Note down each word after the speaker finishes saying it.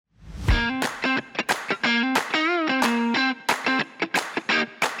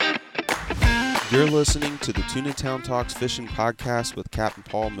You're listening to the Tuna Town Talks Fishing Podcast with Captain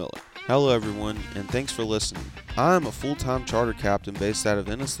Paul Miller. Hello everyone, and thanks for listening. I am a full-time charter captain based out of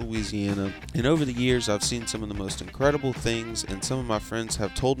Ennis, Louisiana, and over the years I've seen some of the most incredible things, and some of my friends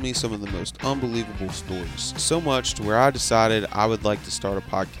have told me some of the most unbelievable stories. So much to where I decided I would like to start a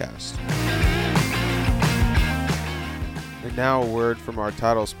podcast. And now a word from our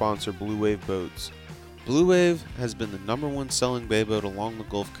title sponsor, Blue Wave Boats. Blue Wave has been the #1 selling bay boat along the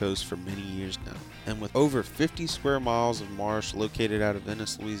Gulf Coast for many years now. And with over 50 square miles of marsh located out of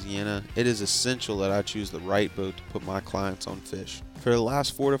Ennis, Louisiana, it is essential that I choose the right boat to put my clients on fish. For the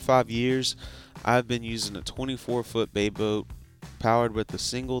last 4 to 5 years, I've been using a 24-foot bay boat powered with a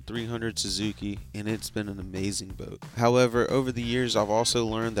single 300 Suzuki, and it's been an amazing boat. However, over the years I've also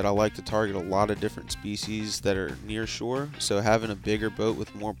learned that I like to target a lot of different species that are near shore, so having a bigger boat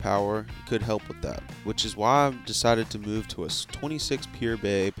with more power could help with that, which is why I've decided to move to a 26 Pure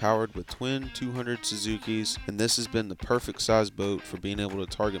Bay powered with twin 200 Suzukis, and this has been the perfect size boat for being able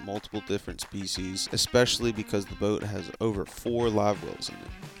to target multiple different species, especially because the boat has over 4 live wells in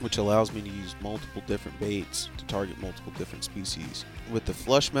it, which allows me to use multiple different baits to target multiple different species. With the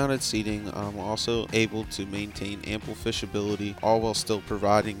flush mounted seating, I'm also able to maintain ample fishability, all while still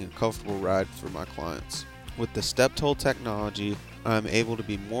providing a comfortable ride for my clients. With the step tow technology, I'm able to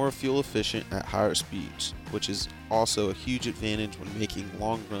be more fuel efficient at higher speeds, which is also a huge advantage when making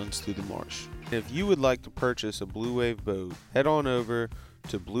long runs through the marsh. If you would like to purchase a Blue Wave boat, head on over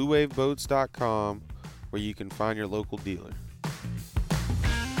to bluewaveboats.com where you can find your local dealer.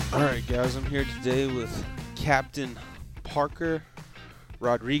 Alright guys, I'm here today with Captain Parker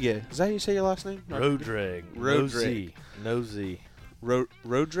Rodriguez. Is that how you say your last name? Rodrag. Rodrag. No Z.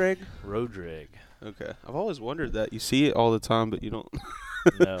 Rodrag? Rodrag. Okay. I've always wondered that. You see it all the time, but you don't.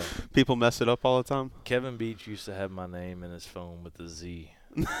 No. People mess it up all the time. Kevin Beach used to have my name in his phone with a Z.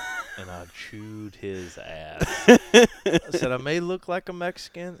 And I chewed his ass. I said, I may look like a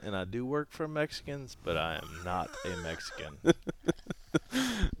Mexican, and I do work for Mexicans, but I am not a Mexican.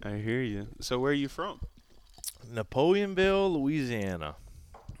 I hear you. So where are you from? Napoleonville, Louisiana.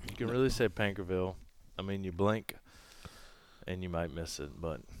 You can really say Pankerville. I mean, you blink and you might miss it,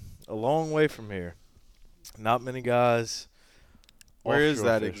 but a long way from here. Not many guys. Where is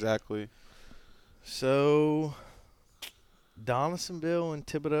that fish. exactly? So, Donaldsonville and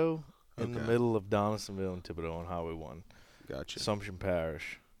Thibodaux, in the Okay. middle of Donaldsonville and Thibodaux on Highway 1. Gotcha. Assumption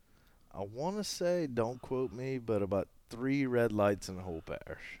Parish. I want to say, don't quote me, but about 3 red lights in the whole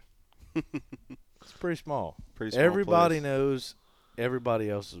parish. It's pretty small. Pretty small Everybody place. knows everybody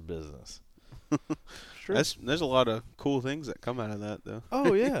else's business. True. There's a lot of cool things that come out of that, though.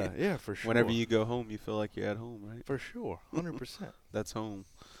 Oh, yeah, for sure. Whenever you go home, you feel like you're at home, right? For sure, 100%. That's home.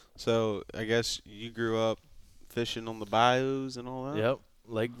 So I guess you grew up fishing on the bayous and all that? Yep,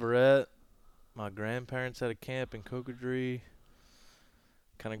 Lake Verret. My grandparents had a camp in Cocodrie.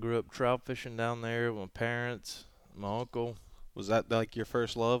 Kind of grew up trout fishing down there with my parents, my uncle. Was that like your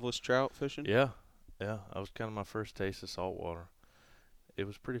first love was trout fishing? Yeah, that was kind of my first taste of saltwater. It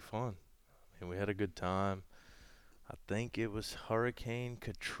was pretty fun. I mean, we had a good time. I think it was Hurricane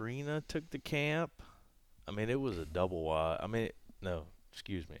Katrina took the camp. I mean, it was a double wide. It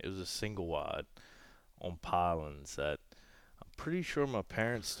was a single wide on pylons that I'm pretty sure my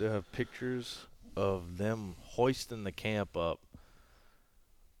parents still have pictures of them hoisting the camp up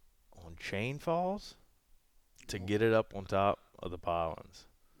on chain falls to get it up on top of the pylons.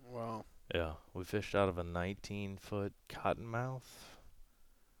 Wow. Yeah, we fished out of a 19-foot cottonmouth.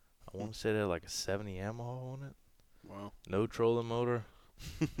 I want to say they had like a 70 Yamaha on it. Wow. No trolling motor.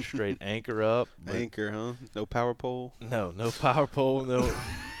 Straight anchor up. Anchor, huh? No power pole? No power pole,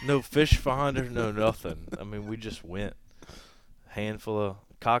 no fish finder, no nothing. I mean, we just went. Handful of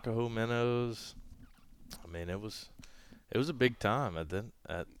Cockahoe minnows. I mean, it was a big time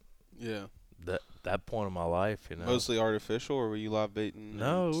at Yeah. that point of my life, you know. Mostly artificial, or were you live baiting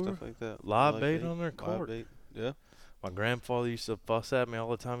No, and stuff like that? live bait on their Live court. bait? Yeah. My grandfather used to fuss at me all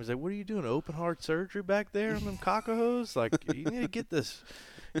the time. He's like, "What are you doing? Open heart surgery back there on them Cockahoes? Like, you need to get this.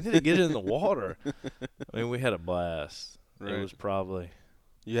 You need to get it in the water." I mean, we had a blast. Right. It was probably.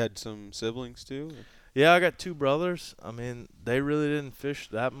 You had some siblings too? Yeah, I got 2 brothers. I mean, they really didn't fish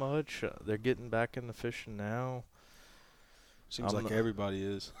that much. They're getting back into fishing now. Seems like everybody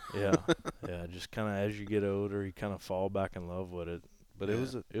is. Yeah, yeah. Just kind of as you get older, you kind of fall back in love with it. But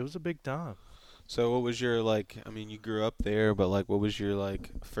Yeah. it was a big time. So what was your you grew up there, but what was your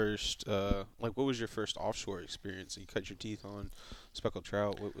first what was your first offshore experience? You cut your teeth on speckled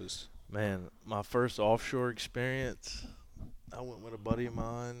trout. What was Man, my first offshore experience, I went with a buddy of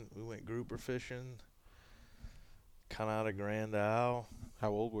mine. We went grouper fishing, kind of out of Grand Isle. How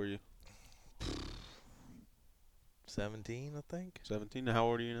old were you? 17, I think. 17. How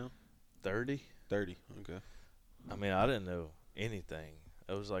old are you now? 30. 30. Okay. I mean, I didn't know anything.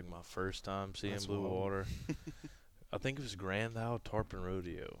 It was like my first time seeing That's blue wild. water. I think it was Grand Isle Tarpon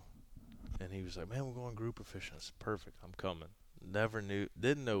Rodeo. And he was like, man, we're going grouper fishing. I said, perfect, I'm coming.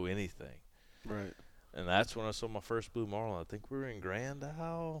 Didn't know anything. Right. And that's when I saw my first blue marlin. I think we were in Grand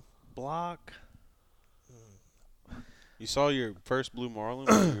Isle Block. You saw your first blue marlin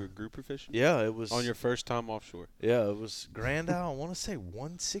when you were grouper fishing? Yeah, it was. On your first time offshore? Yeah, it was Grand Isle. I want to say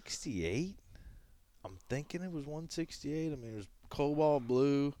 168. I'm thinking it was 168. I mean, it was cobalt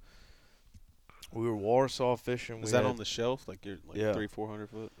blue. We were Warsaw fishing. Is that on the shelf? Like you're like Yeah. 300-400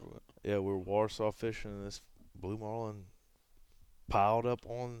 foot or what? Yeah, we were Warsaw fishing, and this blue marlin piled up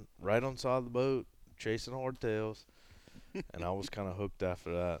right on side of the boat, chasing hardtails, and I was kind of hooked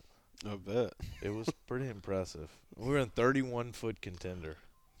after that. I bet. It was pretty impressive. We were in 31-foot contender.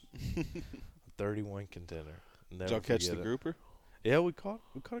 31 contender. Did y'all catch the grouper? Yeah, we caught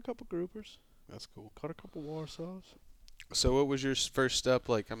a couple groupers. That's cool. Caught a couple Warsaws. So what was your first step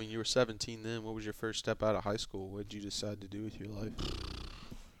like? I mean, you were 17 then. What was your first step out of high school? What did you decide to do with your life?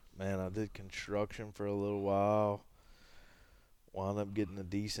 Man, I did construction for a little while. Wound up getting a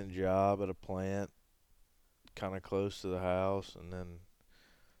decent job at a plant kind of close to the house. And then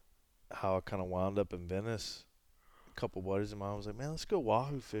how I kind of wound up in Venice, a couple buddies of mine was like, man, let's go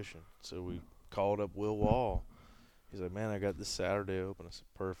wahoo fishing. So we called up Will Wall. He's like, man, I got this Saturday open. I said,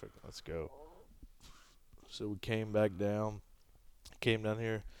 perfect, let's go. So we came down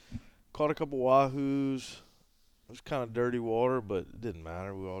here, caught a couple wahoos. It was kind of dirty water, but it didn't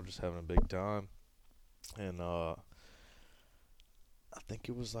matter. We were all just having a big time. And I think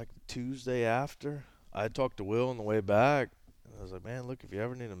it was like Tuesday after. I had talked to Will on the way back. And I was like, man, look, if you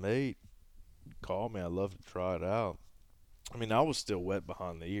ever need a mate, call me. I'd love to try it out. I mean, I was still wet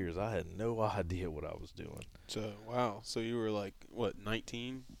behind the ears. I had no idea what I was doing. So, wow. So you were like, what,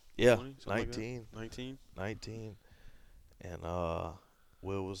 19? Yeah, 20, 19. Like 19? 19. And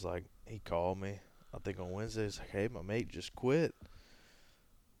Will was like, he called me, I think on Wednesday. He's like, hey, my mate just quit.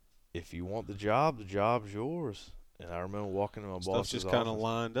 If you want the job's yours. And I remember walking to my boss's office. Stuff just kind of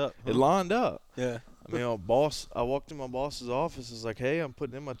lined up. It lined up. Yeah. I mean, I walked in my boss's office. I was like, hey, I'm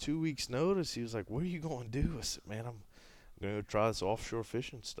putting in my 2 weeks notice. He was like, what are you going to do? I said, man, I'm going to go try this offshore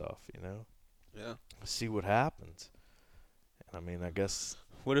fishing stuff, you know. Yeah. See what happens. And I mean, I guess.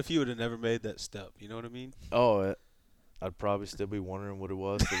 What if you would have never made that step? You know what I mean? I'd probably still be wondering what it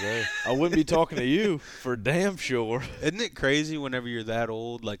was today. I wouldn't be talking to you for damn sure. Isn't it crazy whenever you're that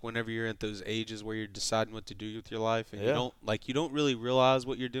old, like whenever you're at those ages where you're deciding what to do with your life and you don't really realize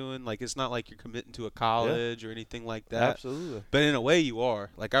what you're doing. Like it's not like you're committing to a college or anything like that. Absolutely. But in a way you are.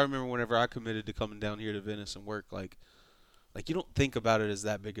 Like I remember whenever I committed to coming down here to Venice and work, like you don't think about it as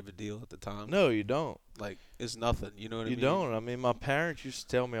that big of a deal at the time. No, you don't. Like it's nothing. You know what I mean? You don't. I mean, my parents used to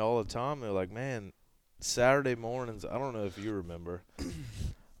tell me all the time. They're like, man, Saturday mornings, I don't know if you remember,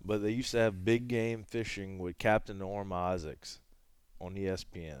 but they used to have big game fishing with Captain Norm Isaacs on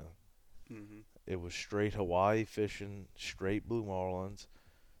ESPN. Mm-hmm. It was straight Hawaii fishing, straight blue marlins.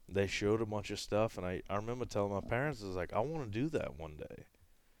 They showed a bunch of stuff, and I remember telling my parents, I was like, I want to do that one day.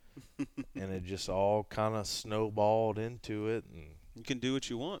 And it just all kind of snowballed into it. And you can do what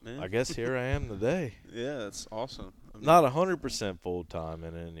you want, man. I guess here I am today. Yeah, that's awesome. I mean, Not 100% full-time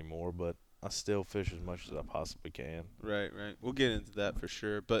in it anymore, but I still fish as much as I possibly can. Right. We'll get into that for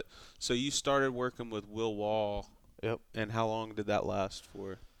sure. But so you started working with Will Wall. Yep. And how long did that last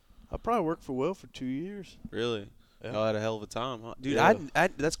for? I probably worked for Will for 2 years. Really? Yeah. Y'all had a hell of a time, huh? Dude, Yeah. I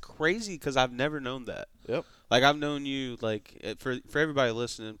that's crazy because I've never known that. Yep. Like, I've known you, like, for everybody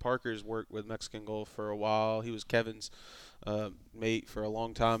listening, Parker's worked with Mexican Gulf for a while. He was Kevin's mate for a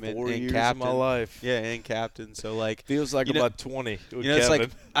long time. 4 and years captain. of my life. Yeah, and captain. So, like. Feels like about 20 with it's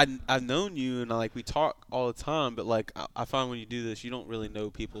Kevin. like, I've known you, and, like, we talk all the time, but, like, I find when you do this, you don't really know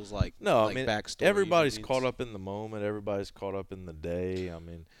people's, like, no, like I mean, backstory. everybody's You know what I caught mean? up in the moment. Everybody's caught up in the day. I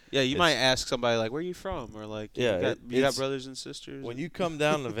mean. Yeah, you might ask somebody, like, where are you from? Or, like, Yeah, you got brothers and sisters? When you come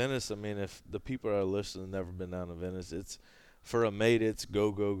down to Venice, I mean, if the people that are listening have never been down to Venice, it's for a mate, it's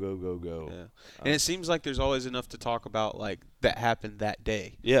go, go, go, go, go. Yeah. And it seems like there's always enough to talk about, like, that happened that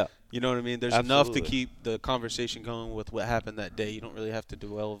day. Yeah. You know what I mean? There's Absolutely. enough to keep the conversation going with what happened that day. You don't really have to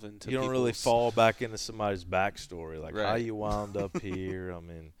delve into You don't really fall back into somebody's backstory, like how you wound up here. I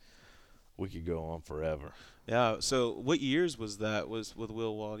mean, we could go on forever. Yeah. So what years was that with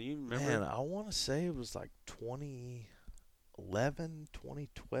Will Wall? Do you remember? Man, I want to say it was like 2011,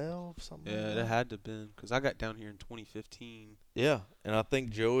 2012, something like that. Yeah, it had to have been because I got down here in 2015. Yeah, and I think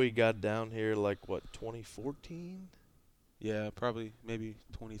Joey got down here like, what, 2014? Yeah, probably maybe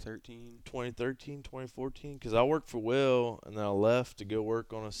 2013. 2013, 2014, because I worked for Will, and then I left to go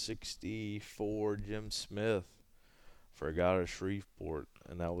work on a 64 Jim Smith for a guy at Shreveport,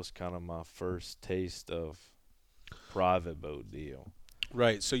 and that was kind of my first taste of private boat deal.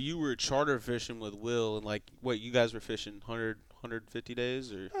 Right. So you were charter fishing with Will, and like, what, you guys were fishing 150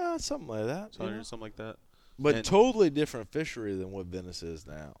 days or Something like that. 100, something like that? But And- totally different fishery than what Venice is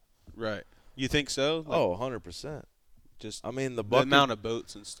now. Right. You think so? Like, 100%. just I mean, the the bucket. amount of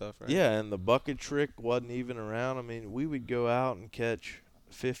boats and stuff, right? Yeah, and the bucket trick wasn't even around. I mean, we would go out and catch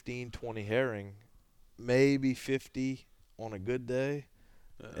 15, 20 herring, maybe 50 on a good day,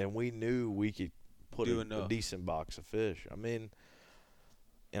 and we knew we could put Do a enough. decent box of fish. I mean,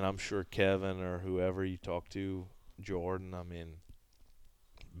 and I'm sure Kevin or whoever you talk to, Jordan, I mean,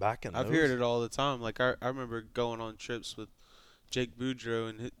 back in I've those, heard it all the time. Like, I remember going on trips with Jake Boudreaux,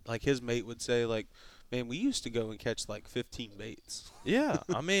 and his mate would say, like, man, we used to go and catch like 15 baits. Yeah,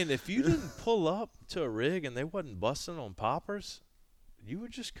 I mean, if you didn't pull up to a rig and they wasn't busting on poppers, you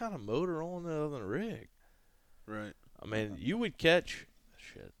would just kind of motor on the other rig. Right. I mean, you would catch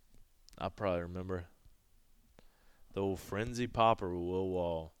shit. I probably remember the old frenzy popper with Will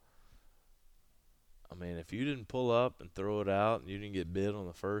Wall. I mean, if you didn't pull up and throw it out and you didn't get bit on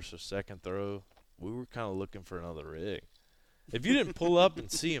the first or second throw, we were kind of looking for another rig. If you didn't pull up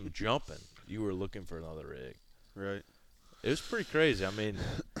and see him jumping, you were looking for another rig. Right. It was pretty crazy. I mean,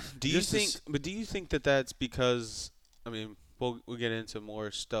 Do you think that that's because, I mean, we'll get into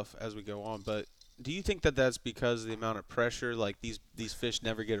more stuff as we go on, but do you think that that's because of the amount of pressure, like these fish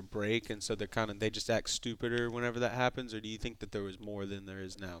never get a break, and so they just act stupider whenever that happens, or do you think that there was more than there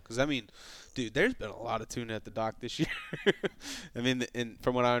is now? Because I mean, dude, there's been a lot of tuna at the dock this year. I mean, and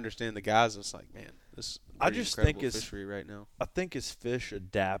from what I understand, the guys, it's like, man, this. I just think incredible it's fishery right now. I think it's fish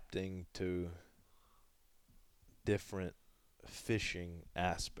adapting to different fishing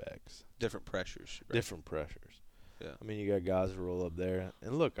aspects, Different pressures. Right? different pressures. Yeah. I mean, you got guys who roll up there,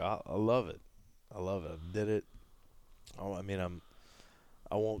 and look, I love it. I love it. I did it. I mean,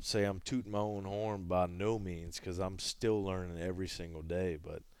 I won't say I'm tooting my own horn by no means, because I'm still learning every single day.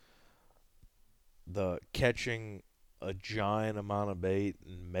 But the catching a giant amount of bait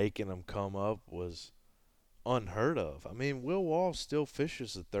and making them come up was unheard of. I mean, Will Wall still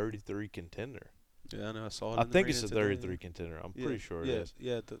fishes a 33 contender. Yeah, I know. I saw it. I in the think it's a arena today. 33 contender. I'm pretty sure it is.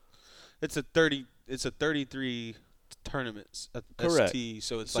 Yeah, it's a 30. It's a 33 tournaments at Correct. ST,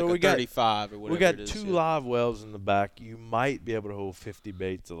 so it's So like we a got- 35 or whatever. We got it is, two yeah. live wells in the back. You might be able to hold 50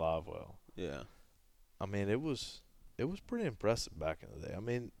 baits a live well. Yeah. I mean, it was pretty impressive back in the day. I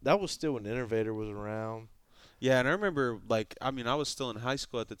mean, that was still when Innovator was around. Yeah, and I remember, like, I mean, I was still in high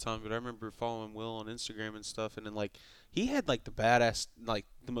school at the time, but I remember following Will on Instagram and stuff, and then, like, he had, like, the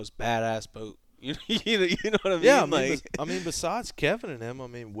most badass boat. You know what I mean? Yeah, like, besides Kevin and him, I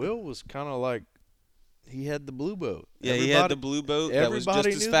mean, Will was kind of like, he had the blue boat. yeah, he had the blue boat that was just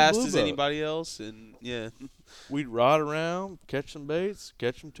everybody as knew the fast blue as boat. anybody else, and yeah, We'd ride around, catch some baits,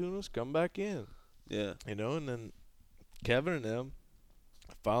 catch some tunas, come back in. yeah. You know, and then Kevin and them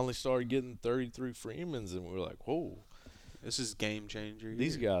finally started getting 33 Freemans, and we were like, whoa, This is game changer.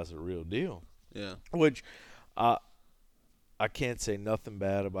 these here. guys are real deal. Yeah. Which I can't say nothing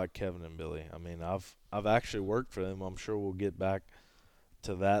bad about Kevin and Billy. I mean, I've actually worked for them. I'm sure we'll get back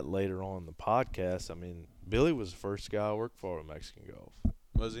to that later on in the podcast. I mean, Billy was the first guy I worked for at Mexican Gulf.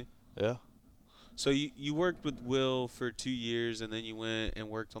 Was he? Yeah. So you worked with Will for 2 years, and then you went and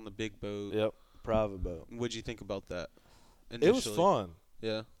worked on the big boat. Yep. Private boat. What'd you think about that? It was initially? fun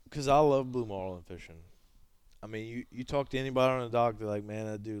Yeah. because I love blue marlin fishing. I mean, you talk to anybody on the dock, they're like, man,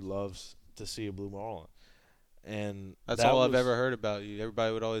 that dude loves to see a blue marlin. And That's all I've ever heard about you.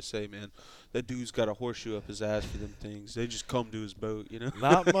 Everybody would always say, man, that dude's got a horseshoe up his ass for them things. They just come to his boat, you know?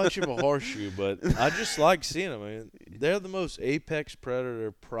 Not much of a horseshoe, but I just like seeing them. I mean, they're the most apex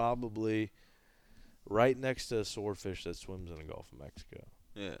predator probably right next to a swordfish that swims in the Gulf of Mexico.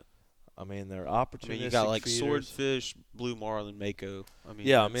 Yeah. I mean, they're I opportunistic mean, you got like feeders. swordfish, blue marlin, mako. I mean,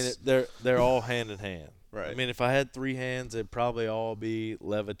 Yeah, I mean, that's- they're all hand in hand. Right. I mean, if I had three hands, they'd probably all be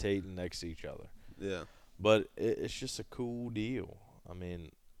levitating next to each other. yeah. But it's just a cool deal. I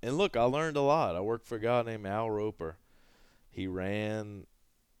mean, and look, I learned a lot. I worked for a guy named Al Roper. He ran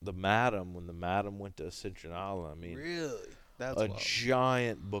the Madam when the Madam went to Ascension Island. I mean, Really? That's a wild.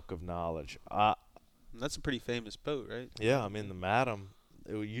 giant book of knowledge. That's a pretty famous boat, right? Yeah, I mean, the Madam,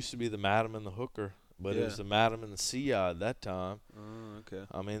 it used to be the Madam and the Hooker, but it was Yeah. the Madam and the Sea Eye at that time. Oh, okay.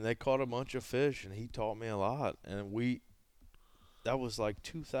 I mean, they caught a bunch of fish, and he taught me a lot. And that was like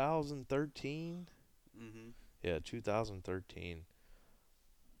 2013. Mm-hmm. Yeah, 2013,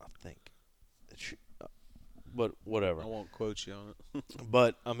 I think. but whatever. I won't quote you on it.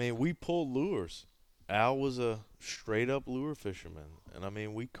 But, I mean, we pulled lures. Al was a straight-up lure fisherman. And, I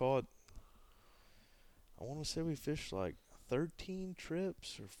mean, we caught, I want to say we fished like 13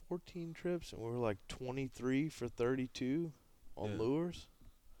 trips or 14 trips, and we were like 23 for 32 on lures.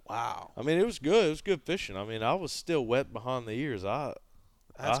 Wow. I mean, it was good. It was good fishing. I mean, I was still wet behind the ears. That's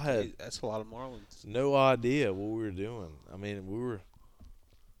a lot of marlins. No idea what we were doing. I mean, we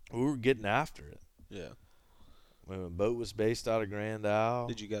were getting after it. Yeah. I mean, the boat was based out of Grand Isle.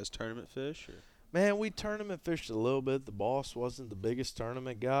 Did you guys tournament fish? Or? Man, we tournament fished a little bit. The boss wasn't the biggest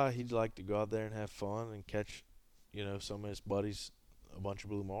tournament guy. He'd like to go out there and have fun and catch, some of his buddies a bunch of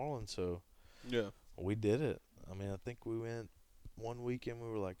blue marlin. So yeah, we did it. I mean, I think we went one weekend. We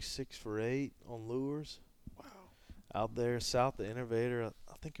were like 6 for 8 on lures. Wow. Out there south of Innovator,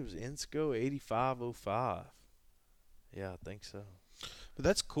 I think it was Insco 8505. Yeah, I think so. But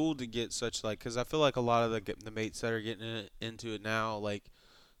that's cool to get such because I feel like a lot of the mates that are getting into it now, like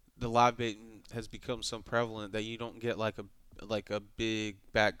the live baiting has become so prevalent that you don't get like a big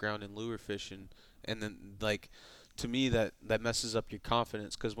background in lure fishing, and then to me that messes up your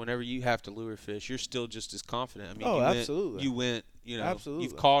confidence, because whenever you have to lure fish, you're still just as confident. I mean, absolutely. You went, absolutely.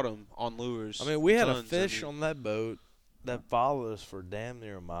 You've caught them on lures. I mean, we had a fish on that boat that followed us for damn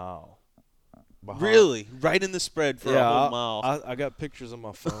near a mile. Really? Right in the spread for a whole mile. I got pictures on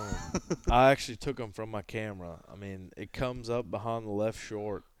my phone. I actually took them from my camera. I mean, it comes up behind the left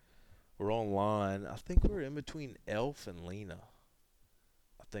short. We're on line. I think we're in between Elf and Lena.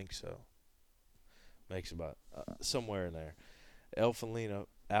 I think so. Makes about somewhere in there. Elf and Lena.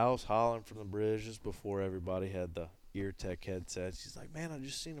 Al's hollering from the bridge just before everybody had the ear tech headsets. He's like, man, I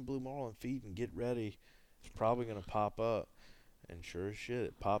just seen a blue marlin feed and get ready. It's probably going to pop up. And sure as shit,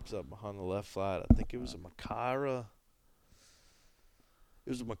 it pops up behind the left flat. I think it was a Machaira. It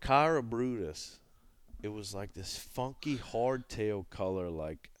was a Machaira Brutus. It was like this funky hardtail color,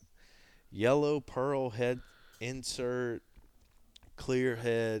 like yellow pearl head insert, clear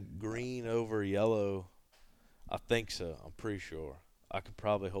head, green over yellow. I think so. I'm pretty sure. I could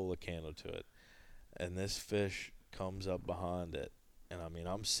probably hold a candle to it. And this fish comes up behind it. And, I mean,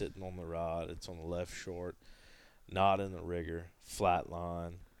 I'm sitting on the rod. It's on the left short. Not in the rigger, flat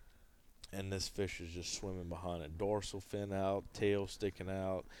line, and this fish is just swimming behind it. Dorsal fin out, tail sticking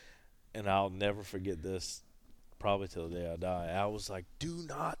out, and I'll never forget this, probably till the day I die. I was like, do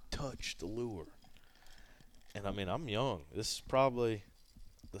not touch the lure. And, I mean, I'm young. This is probably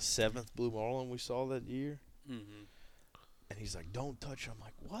the 7th blue marlin we saw that year. Mm-hmm. And he's like, don't touch it. I'm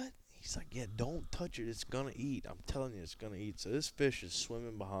like, what? He's like, yeah, don't touch it. It's going to eat. I'm telling you, it's going to eat. So this fish is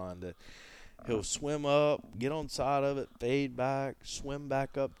swimming behind it. He'll swim up, get on side of it, fade back, swim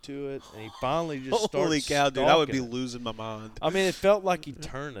back up to it, and he finally just starts. Holy cow, dude! I would be losing my mind. I mean, it felt like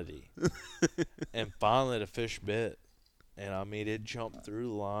eternity. And finally, the fish bit, and I mean, it jumped through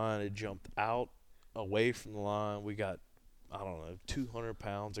the line, it jumped out, away from the line. We got, 200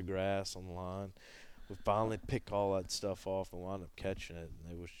 pounds of grass on the line. We finally picked all that stuff off and wound up catching it,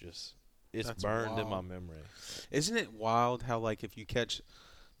 and it was just, it's burned in my memory. Isn't it wild how if you catch.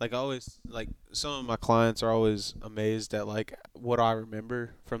 Some of my clients are always amazed at what I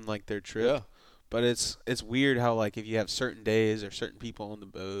remember from their trip. Yeah. But it's weird how if you have certain days or certain people on the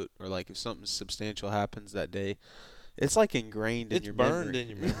boat, or if something substantial happens that day, it's ingrained in your memory. It's burned in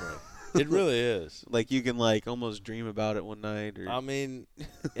your memory. It really is. You can almost dream about it one night. Or I mean,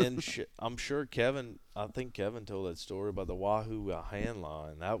 I'm sure I think Kevin told that story about the Wahoo hand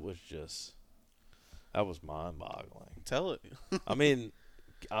line. That was mind-boggling. Tell it. I mean,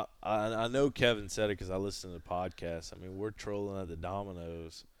 I know Kevin said it because I listened to the podcast. I mean, we're trolling at the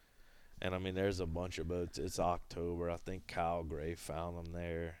Dominoes, and I mean, there's a bunch of boats. It's October. I think Kyle Gray found them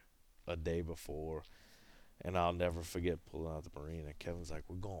there a day before, and I'll never forget pulling out the marina. Kevin's like,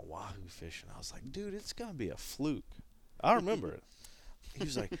 we're going wahoo fishing. I was like, dude, it's going to be a fluke. I remember it. He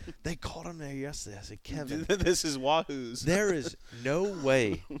was like, they caught them there yesterday. I said, Kevin, this is wahoos. There is no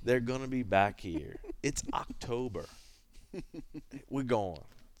way they're going to be back here. It's October. We're going.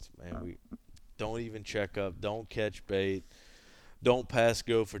 Man, we don't even check up. Don't catch bait. Don't pass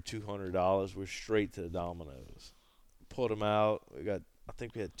go for $200. We're straight to the Dominoes. Put them out. I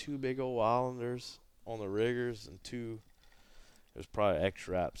think we had 2 big old Islanders on the riggers and 2. It was probably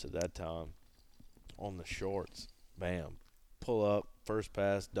X-Wraps at that time on the shorts. Bam. Pull up. First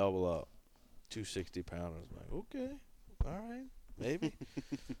pass. Double up. 260-pounders. I'm like, okay. All right. Maybe.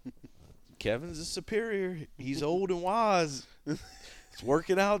 Kevin's a superior. He's old and wise. It's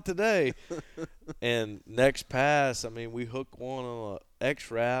working out today. And next pass, I mean, we hook one on a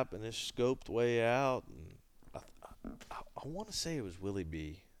X-Wrap, and it's scoped way out. And I want to say it was Willie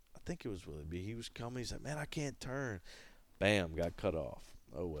B. I think it was Willie B. He was coming. He's like, man, I can't turn. Bam, got cut off.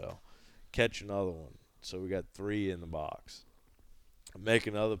 Oh, well. Catch another one. So we got 3 in the box. I make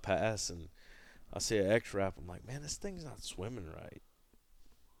another pass, and I see an X-Wrap. I'm like, man, this thing's not swimming right.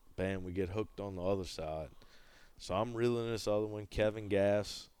 Bam, we get hooked on the other side. So I'm reeling this other one, Kevin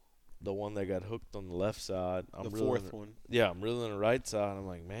Gass, the one that got hooked on the left side. The fourth one. Yeah, I'm reeling the right side. I'm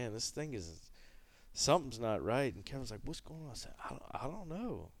like, man, this thing is – something's not right. And Kevin's like, what's going on? I said, I don't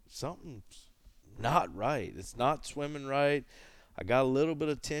know. Something's not right. It's not swimming right. I got a little bit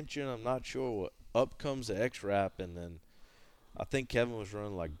of tension. I'm not sure what. Up comes the X-Wrap, and then I think Kevin was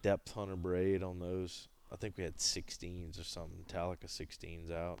running like depth hunter braid on those. I think we had 16s or something, Metallica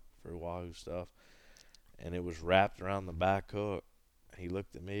 16s out for Wahoo stuff. And it was wrapped around the back hook. He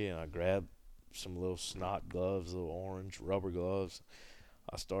looked at me, and I grabbed some little snot gloves, little orange rubber gloves.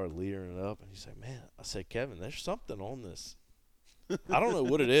 I started leadering it up, and he said, man, I said, Kevin, there's something on this. I don't know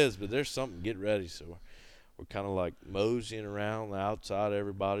what it is, but there's something. Get ready. So we're kind of like moseying around the outside of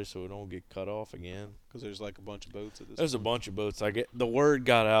everybody so we don't get cut off again. Because there's like a bunch of boats at this There's point. a bunch of boats. The word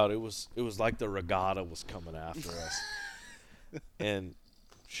got out. It was like the regatta was coming after us. And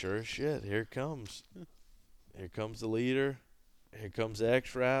sure as shit, here it comes. Here comes the leader. Here comes the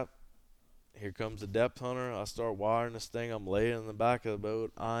X-Wrap. Here comes the depth hunter. I start wiring this thing. I'm laying in the back of the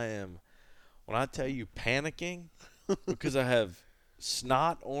boat. I am, when I tell you, panicking because I have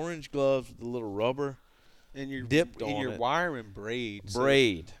snot orange gloves with the little rubber And you're dipped on and you're it. wiring braid.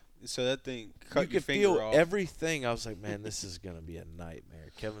 Braid. So that thing cut You your could finger feel off. everything. I was like, man, this is going to be a nightmare.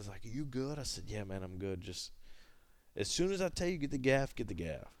 Kevin's like, are you good? I said, yeah, man, I'm good. Just as soon as I tell you get the gaff, get the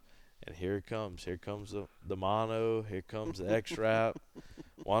gaff. And here it comes. Here comes the mono. Here comes the X-Wrap.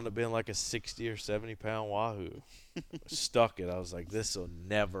 Wound up being like a 60 or 70 pound wahoo. Stuck it. I was like, this will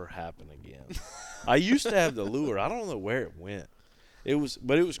never happen again. I used to have the lure. I don't know where it went.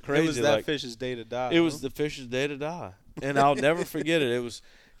 But it was crazy. It was that like, fish's day to die. It was the fish's day to die. And I'll never forget it. It was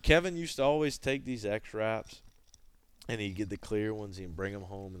Kevin used to always take these X-Wraps, and he'd get the clear ones and bring them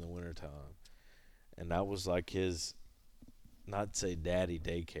home in the wintertime. And that was like his, not to say daddy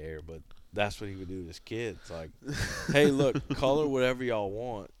daycare, but that's what he would do to his kids. Like, hey, look, color whatever y'all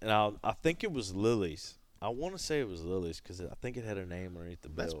want. And I think it was Lily's. I want to say it was Lily's because I think it had her name underneath the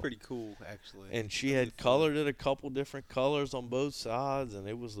bill. That's pretty cool, actually. And she had colored it a couple different colors on both sides, and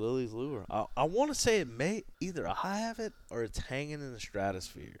it was Lily's lure. I want to say it may either I have it or it's hanging in the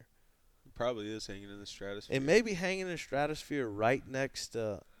stratosphere. It probably is hanging in the stratosphere. It may be hanging in the stratosphere right next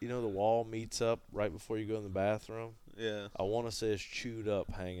to, the wall meets up right before you go in the bathroom. Yeah. I want to say it's chewed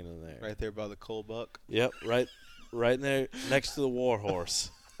up hanging in there. Right there by the coal buck. Yep, right in there next to the war horse.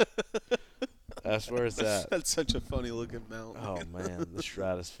 That's where it's at. That's such a funny looking mountain. Oh man, the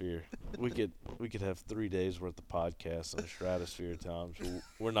stratosphere. We could have 3 days worth of podcasts on the stratosphere times.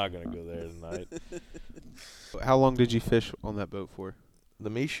 We're not gonna go there tonight. How long did you fish on that boat for?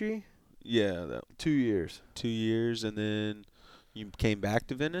 The Mishi? Yeah, 2 years. 2 years, and then you came back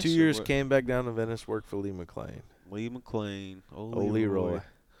to Venice? 2 or years, what? came back down to Venice, worked for Lee McLean. Lee McLean. Oh, Leroy.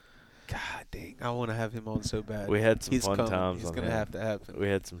 God dang, I want to have him on so bad. We had some He's fun coming. times He's on gonna him. have to happen. We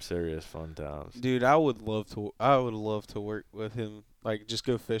had some serious fun times. Dude, I would love to work with him. Like, just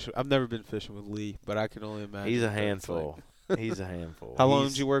go fishing. I've never been fishing with Lee, but I can only imagine. He's a what it's handful. like. He's a handful. How long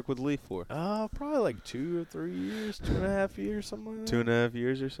did you work with Lee for? Probably like 2 or 3 years, 2.5 years, something like that. 2.5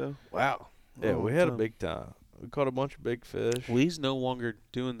 years or so. Wow. Yeah, we had a Long big time. We caught a bunch of big fish. time. Lee's no longer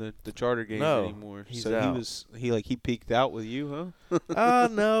doing the charter game No, anymore. he's so out. he peaked out with you, huh?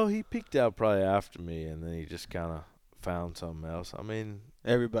 No, he peaked out probably after me, and then he just kind of found something else. I mean,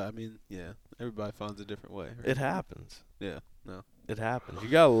 Everybody finds a different way. Right? it happens. Yeah. No. It happens. You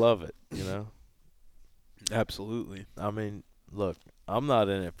gotta love it, Absolutely. I mean, look, I'm not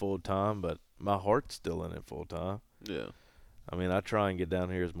in it full time, but my heart's still in it full time. Yeah. I mean, I try and get down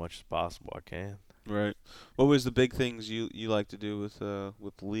here as much as possible. I can. Right. What was the big things you like to do with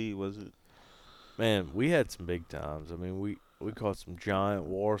Lee? Was it? Man, we had some big times. I mean, we caught some giant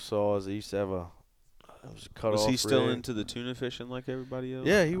Warsaws. He used to have it was a cut Was off he still rig. into the tuna fishing like everybody else?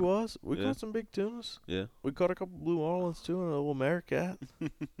 Yeah, he was. We Yeah. caught some big tunas. Yeah. We caught a couple blue marlins too, and a little Americat.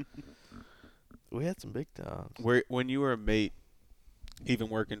 We had some big times. When you were a mate, even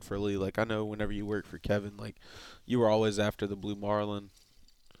working for Lee, like I know whenever you worked for Kevin, like you were always after the blue marlin.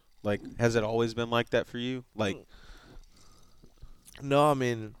 Like, has it always been like that for you? Like, No, I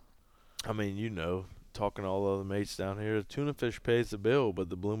mean, talking to all the other mates down here, the tuna fish pays the bill,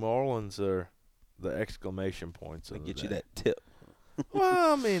 but the blue marlins are the exclamation points. they of the get you day. that tip.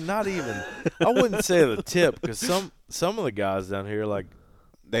 Well, I mean, not even. I wouldn't say the tip, because some of the guys down here, like,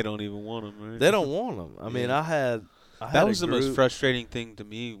 They don't even want them, right? they don't want them. I mean, Yeah. I had had That a was the most group. frustrating thing to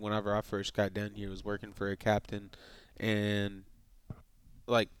me whenever I first got down here, was working for a captain, and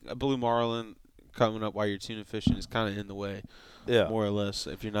like a blue marlin coming up while you're tuna fishing is kind of in the way, Yeah. more or less,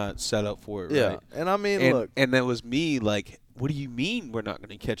 if you're not set up for it Yeah. right. And I mean, And look. and that was me like, what do you mean we're not going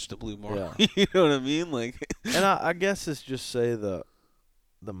to catch the blue marlin? Yeah. You know what I mean? Like, And I guess it's just say the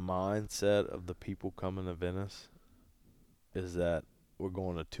mindset of the people coming to Venice is that we're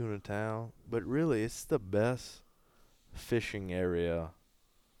going to Tuna Town, but really it's the best fishing area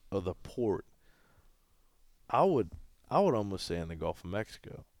of the port. I would almost say in the Gulf of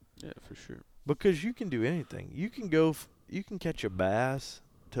Mexico, yeah, for sure. because you can do anything. You can you can catch a bass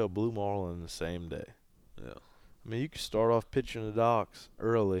to a blue marlin the same day. Yeah. I mean, you can start off pitching the docks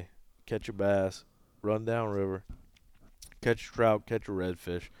early, catch a bass, run downriver, catch a trout, catch a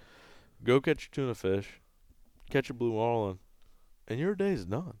redfish, go catch a tuna fish, catch a blue marlin, and your day's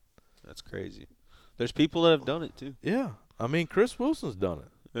done. That's crazy. There's people that have done it too. Yeah. I mean, Chris Wilson's done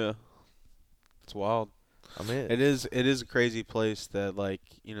it. Yeah. It's wild. I mean, It is a crazy place that, like,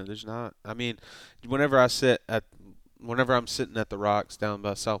 there's not. I mean, whenever I'm sitting at the rocks down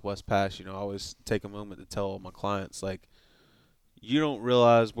by Southwest Pass, I always take a moment to tell all my clients, like, you don't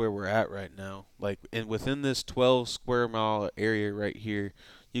realize where we're at right now. Like, and within this 12 square mile area right here,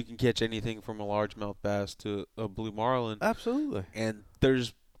 you can catch anything from a largemouth bass to a blue marlin. absolutely. And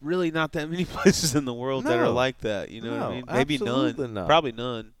there's really not that many places in the world that are No. like that. You know what I No, mean? Maybe absolutely none. not. Probably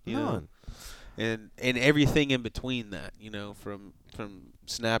none. You know? None. And everything in between that, from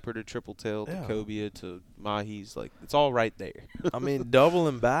snapper to triple tail to Yeah. cobia to mahis, like, it's all right there. I mean,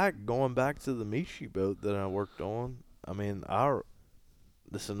 doubling back, going back to the Michi boat that I worked on. I mean,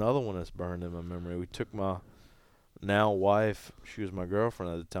 this is another one that's burned in my memory. We took my now wife, she was my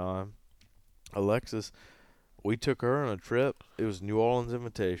girlfriend at the time, Alexis. We took her on a trip. It was New Orleans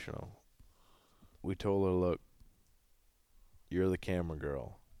Invitational. We told her, look, you're the camera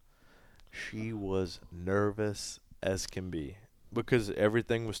girl. She was nervous as can be because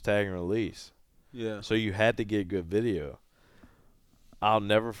everything was tag and release. Yeah. So you had to get good video. I'll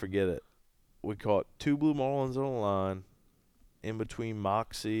never forget it. We caught 2 blue marlins on the line in between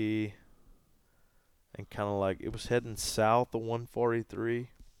Moxie and kind of like it was heading south of 143.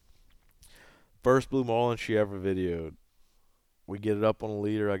 First blue marlin she ever videoed. We get it up on a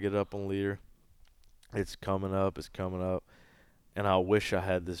leader. I get it up on a leader. It's coming up. And I wish I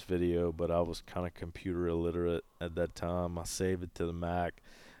had this video, but I was kind of computer illiterate at that time. I saved it to the Mac.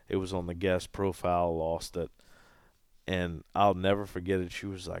 It was on the guest profile, lost it. And I'll never forget it. She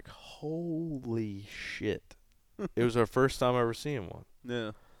was like, holy shit. It was her first time ever seeing one.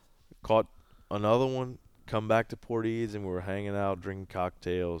 Yeah. Caught another one, come back to Port Eads, and we were hanging out, drinking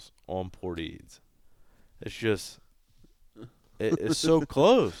cocktails on Port Eads. It's just, it's so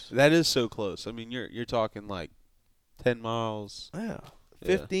close. That is so close. I mean, you're talking like 10 miles. Yeah.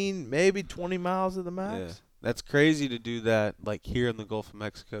 15, maybe 20 miles at the max. Yeah. That's crazy to do that, like, here in the Gulf of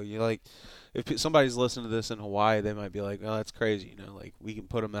Mexico. If somebody's listening to this in Hawaii, they might be like, oh, that's crazy. Like, we can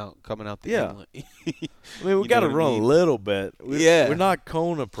put them coming out the Yeah. inlet. I mean, we You got to know what I run mean? a little bit. Yeah. We're not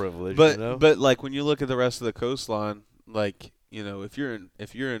Kona privileged, But but like, when you look at the rest of the coastline, like, if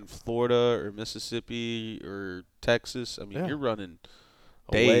you're in Florida or Mississippi or Texas, I mean, Yeah. you're running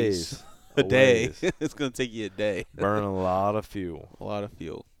A days. ways. a day. ways. It's going to take you a day. Burning a lot of fuel. A lot of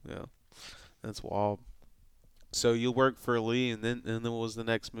fuel. Yeah. That's wild. So you worked for Lee, and then what was the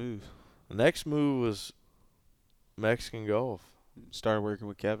next move? The next move was Mexican Gulf. Started working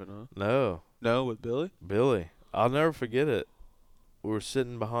with Kevin, huh? No, with Billy? Billy. I'll never forget it. We were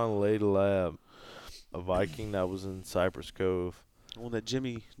sitting behind the Lady Lab, a Viking that was in Cypress Cove. One that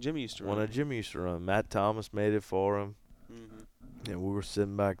Jimmy used to run. One that Jimmy used to run. Matt Thomas made it for him. Mm-hmm. And we were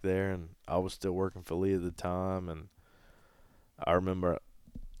sitting back there, and I was still working for Lee at the time. And I remember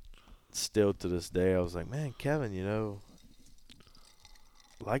still to this day, I was like, man, Kevin,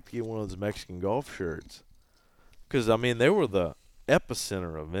 I'd like to get one of those Mexican Gulf shirts. Because, I mean, they were the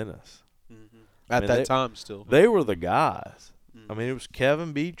epicenter of Venice. Mm-hmm. At that time, still. They were the guys. Mm-hmm. I mean, it was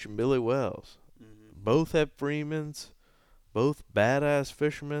Kevin Beach and Billy Wells. Mm-hmm. Both had Freemans, both badass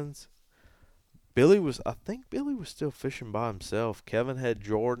fishermen. I think Billy was still fishing by himself. Kevin had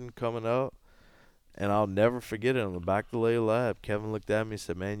Jordan coming up. And I'll never forget it. On the back of the Lady Lab, Kevin looked at me and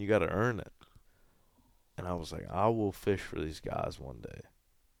said, man, you got to earn it. And I was like, I will fish for these guys one day.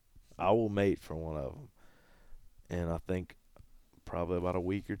 I will mate for one of them. And I think probably about a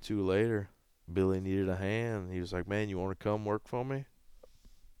week or two later, Billy needed a hand. He was like, man, you want to come work for me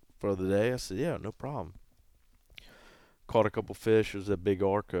for the day? I said, yeah, no problem. Caught a couple fish. It was at Big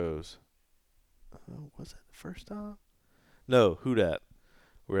Arcos. Was that the first time? No, Houdat.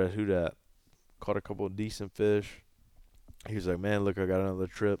 We were at Houdat. Caught a couple of decent fish. He was like, man, look, I got another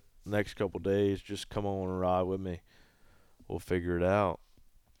trip next couple days. Just come on and ride with me. We'll figure it out.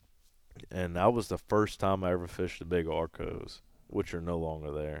 And that was the first time I ever fished the big Arcos, which are no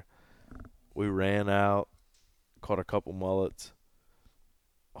longer there. We ran out, caught a couple mullets,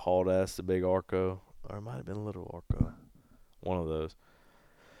 hauled ass the big Arco, or it might have been a little Arco, one of those,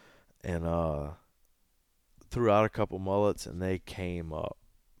 and threw out a couple mullets, and they came up,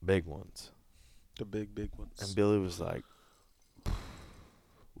 big ones. The big ones. And Billy was like,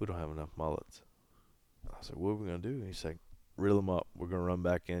 we don't have enough mullets. I was like, what are we going to do? And he's like, reel them up. We're going to run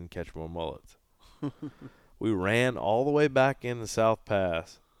back in, catch more mullets. We ran all the way back in the South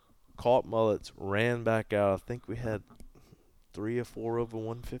Pass, caught mullets, ran back out. I think we had 3 or 4 over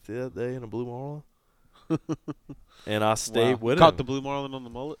 150 that day in a blue marlin. And I stayed with him. Caught the blue marlin on the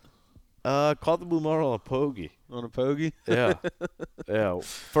mullet? Caught the blue marlin on a pogie. On a pogie? Yeah. Yeah.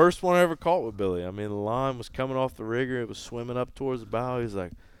 First one I ever caught with Billy. I mean, the line was coming off the rigger. It was swimming up towards the bow. He was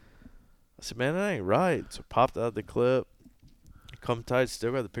like, I said, man, that ain't right. So popped out the clip. Come tight.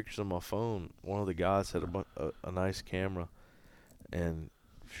 Still got the pictures on my phone. One of the guys had a nice camera. And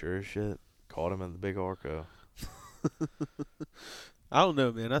sure as shit, caught him in the big Arco. I don't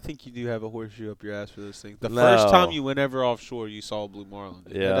know, man. I think you do have a horseshoe up your ass for those things. The No. first time you went ever offshore, you saw a blue marlin.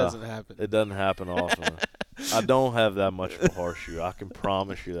 Dude. Yeah. That doesn't happen. It doesn't happen often. I don't have that much of a horseshoe. I can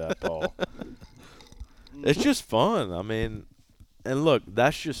promise you that, Paul. It's just fun. I mean, and look,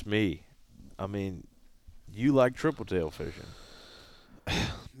 that's just me. I mean, you like triple tail fishing.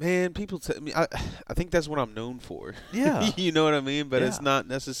 Man, people tell me I think that's what I'm known for. Yeah. You know what I mean? But Yeah. it's not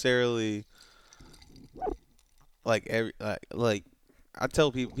necessarily like like I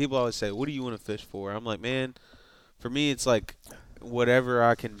tell people always say, "What do you want to fish for?" I'm like, "Man, for me it's like whatever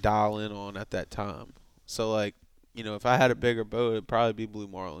I can dial in on at that time." So like, you know, if I had a bigger boat, it'd probably be blue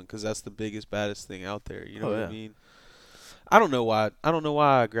marlin cuz that's the biggest baddest thing out there, you know what I mean? I don't know why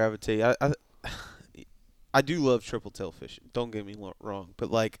I gravitate. I do love triple tail fishing. Don't get me wrong, but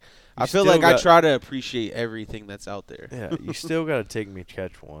like I feel like I try to appreciate everything that's out there. Yeah, you still got to take me to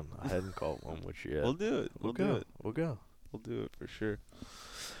catch one. I hadn't caught one with you yet. We'll do it. We'll do it. We'll go. We'll do it for sure.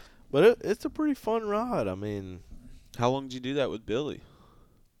 But it's a pretty fun ride. I mean, how long did you do that with Billy?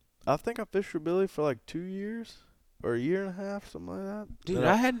 I think I fished with Billy for like 2 years or a year and a half, something like that. Dude,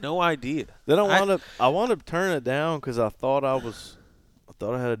 I had no idea. Then I wound up turning it down because I thought I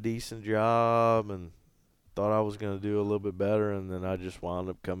had a decent job and thought I was going to do a little bit better, and then I just wound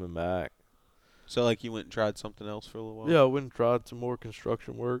up coming back. So, like, you went and tried something else for a little while? Yeah, I went and tried some more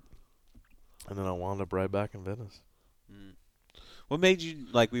construction work, and then I wound up right back in Venice. Mm. What made you,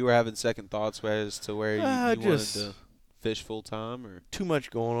 like, we were having second thoughts as to where you wanted to fish full-time? Or too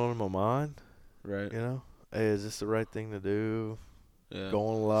much going on in my mind. Right. You know? Hey, is this the right thing to do? Yeah.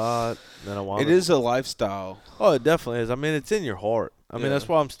 Going a lot. Then it is a lifestyle. Oh, it definitely is. I mean, it's in your heart. I mean, that's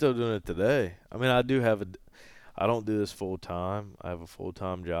why I'm still doing it today. I mean, I don't do this full time. I have a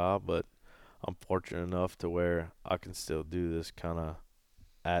full-time job, but I'm fortunate enough to where I can still do this kind of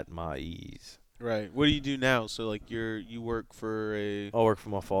at my ease. Right. What do you do now? So, like, you work for I work for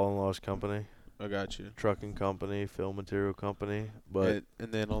my father-in-law's company. I got you. Trucking company, fill material company, but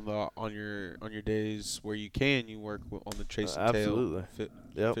and then on your days where you can, you work on the chase and absolutely. tail.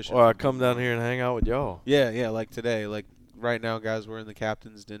 Yep. Or I come down here and hang out with y'all. Yeah, like today. Like right now, guys, we're in the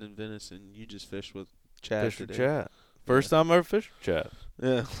Captain's Den in Venice, and you just fished with Chad. Fished with Chad. First time I ever fished with Chad.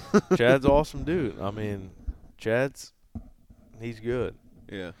 Yeah. Chad's awesome dude. I mean, he's good.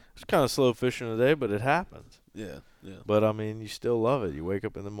 Yeah. It's kind of slow fishing today, but it happens. Yeah. But I mean, you still love it. You wake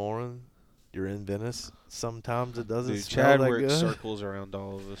up in the morning, you're in Venice. Sometimes it doesn't Dude, smell Chad that works good. circles around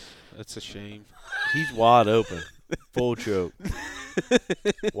all of us. That's a shame. He's wide open, full choke.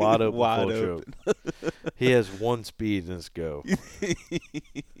 Wide open. He has one speed and it's go.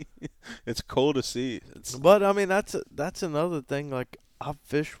 It's cool to see. But I mean, that's another thing. Like, I've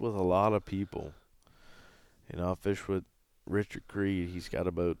fished with a lot of people. You know, I fished with Richard Creed. He's got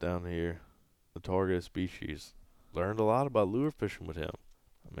a boat down here, the targeted species. Learned a lot about lure fishing with him.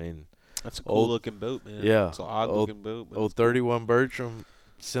 I mean, that's a cool looking boat, man. Yeah, it's an odd looking boat. Old 31 Bertram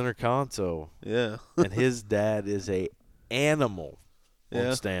center console. Yeah. And his dad is a animal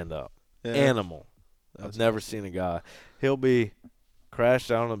on stand up. Yeah. Animal. I've never seen a guy. He'll be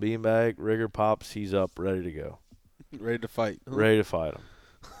crashed out on a beanbag, rigger pops, he's up, ready to go. Ready to fight. Ready to fight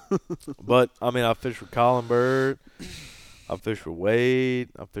him. But, I mean, I fished with Colin Bird. I fished with Wade.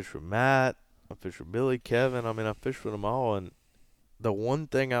 I fished with Matt. I fished with Billy, Kevin. I mean, I fished with them all. And the one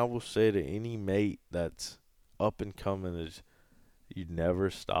thing I will say to any mate that's up and coming is you never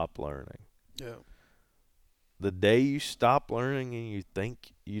stop learning. Yeah. The day you stop learning and you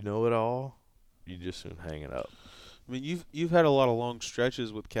think you know it all, you just soon hang it up. I mean, you've had a lot of long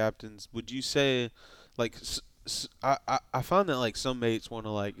stretches with captains. Would you say, like, I find that like some mates want to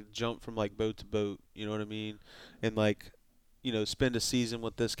like jump from like boat to boat. You know what I mean? And like, spend a season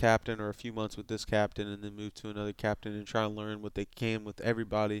with this captain or a few months with this captain, and then move to another captain and try and learn what they can with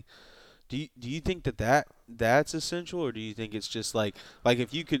everybody. Do you think that's essential, or do you think it's just like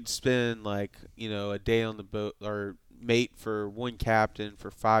if you could spend like a day on the boat or mate for one captain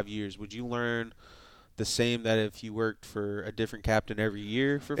for 5 years, would you learn the same that if you worked for a different captain every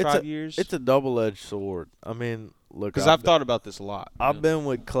year for It's 5 years? it's a double-edged sword. I mean, look, Because I've thought about this a lot. I've been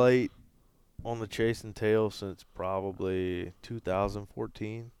with Clay on the Chase and Tail since probably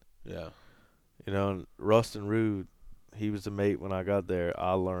 2014. Yeah. And Rustin Rude, he was the mate when I got there.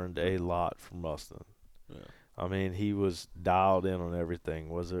 I learned a lot from Rustin. Yeah. I mean, he was dialed in on everything.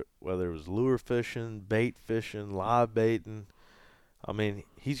 Whether it was lure fishing, bait fishing, live baiting. I mean,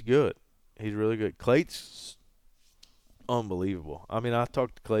 he's good. He's really good. Clay's unbelievable. I mean, I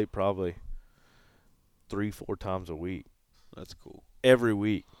talk to Clay probably 3-4 times a week. That's cool. Every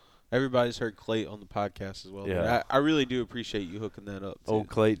week. Everybody's heard Clay on the podcast as well. Yeah. I really do appreciate you hooking that up, too. Old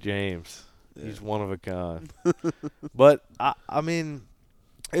Clay James. Yeah. He's one of a kind. But, I mean,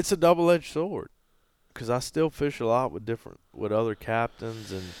 it's a double-edged sword. Because I still fish a lot with other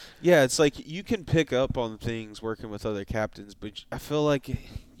captains. And Yeah, it's like you can pick up on things working with other captains, but I feel like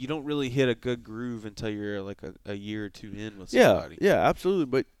you don't really hit a good groove until you're like a year or two in with somebody. Yeah, absolutely.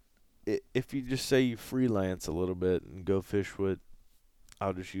 But if you just say you freelance a little bit and go fish with,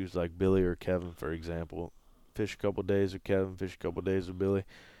 I'll just use like Billy or Kevin, for example. Fish a couple days with Kevin, fish a couple days with Billy.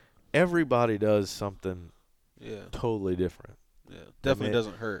 Everybody does something totally different. Yeah, definitely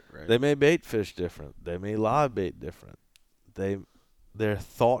doesn't hurt, right? They may bait fish different. They may live bait different. Their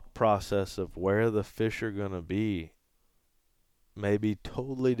thought process of where the fish are going to be may be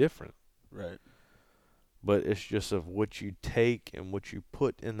totally different. Right. But it's just of what you take and what you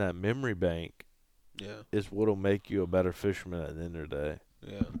put in that memory bank is what'll make you a better fisherman at the end of the day.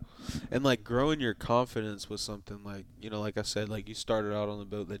 Yeah. And like growing your confidence with something like, like I said, like you started out on the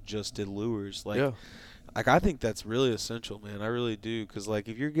boat that just did lures. Like I think that's really essential, man. I really do. Because, like,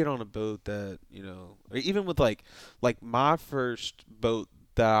 if you get on a boat that, or even with, like my first boat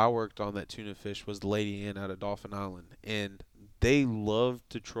that I worked on that tuna fish was the Lady Ann out of Dolphin Island. And they loved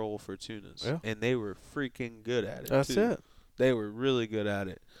to troll for tunas. Yeah. And they were freaking good at it, That's too. it. They were really good at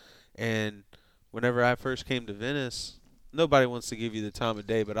it. And whenever I first came to Venice, nobody wants to give you the time of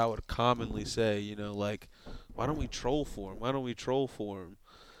day, but I would commonly say, like, why don't we troll for them? Why don't we troll for them?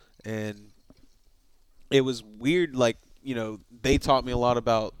 And it was weird, like, they taught me a lot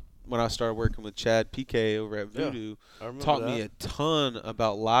about when I started working with Chad PK over at Voodoo. Taught me a ton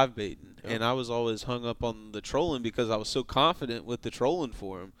about live baiting, and I was always hung up on the trolling because I was so confident with the trolling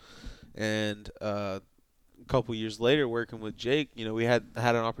for him. And a couple years later, working with Jake, we had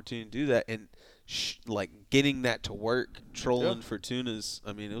an opportunity to do that, and like getting that to work, trolling for tunas.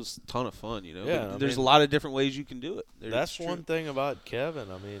 I mean, it was a ton of fun. Yeah, there's a lot of different ways you can do it. That's one thing about Kevin.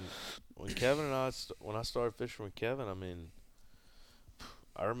 I mean, when I started fishing with Kevin, I mean,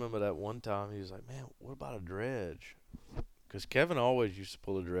 I remember that one time he was like, "Man, what about a dredge?" Because Kevin always used to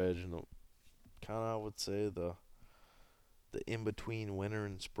pull a dredge in the kind of, I would say, the in between winter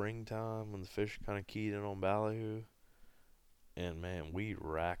and springtime when the fish kind of keyed in on ballyhoo. And man, we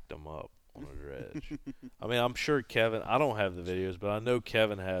racked them up on a dredge. I mean, I'm sure Kevin, I don't have the videos, but I know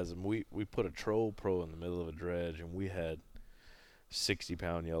Kevin has them. We put a Troll Pro in the middle of a dredge, and we had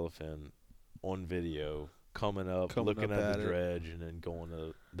 60-pound yellowfin on video coming up looking at the dredge, and then going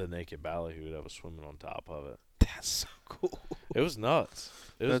to the naked ballyhoo that was swimming on top of it. That's so cool. It was nuts.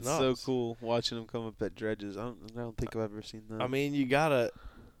 That's so cool watching them come up at dredges. I don't think I've ever seen that. I mean, you gotta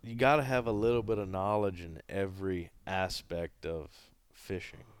have a little bit of knowledge in every aspect of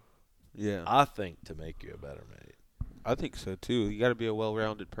fishing. Yeah, I think, to make you a better mate. I think so too. You got to be a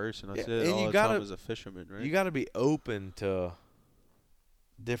well-rounded person. I said it all the time as a fisherman, right? You got to be open to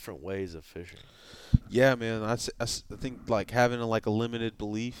different ways of fishing. Yeah, man. I think like having a limited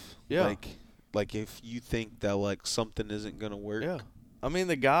belief. Yeah. Like if you think that like something isn't gonna work. Yeah. I mean,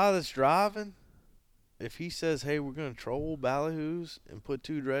 the guy that's driving, if he says, "Hey, we're gonna troll ballyhoos and put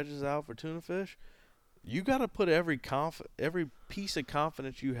 2 dredges out for tuna fish," you got to put every piece of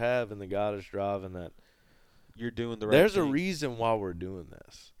confidence you have in the guy that's driving that you're doing the right There's thing. a reason why we're doing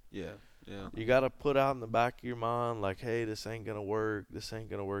this. Yeah, yeah. You got to put out in the back of your mind, like, hey, this ain't going to work. This ain't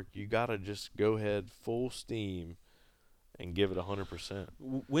going to work. You got to just go ahead full steam and give it 100%.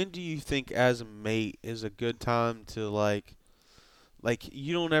 When do you think as a mate is a good time to, like like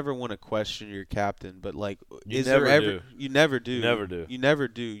you don't ever want to question your captain, but like You is never there ever do. you never do. You never do. You never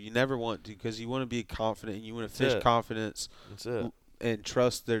do. You never want to because you want to be confident and you want to fish it. confidence That's it. and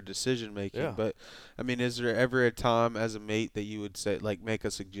trust their decision making. Yeah. But I mean, is there ever a time as a mate that you would say like make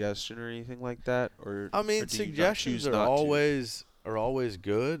a suggestion or anything like that? Or I mean, or do you not suggestions choose are not to? always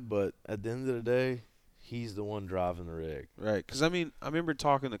good, but at the end of the day, he's the one driving the rig. Right, because I mean, I remember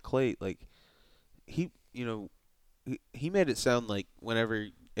talking to Clay, like he, he made it sound like whenever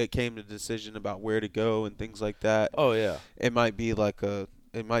it came to decision about where to go and things like that, Oh yeah. it might be like a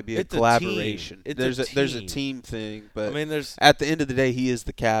It's a collaboration. team. There's It's a there's a team. team thing, but I mean, there's at the end of the day, he is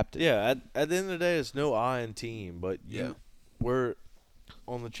the captain. yeah. At the end of the day, it's no I in team, but Yeah. we're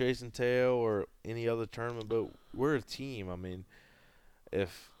on the Chase and Tail or any other tournament, but we're a team. I mean,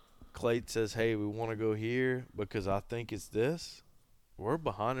 if Clayton says, "Hey, we want to go here because I think it's this," we're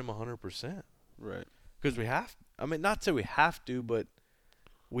behind him 100%. Right. Because we have. I mean, not say we have to, but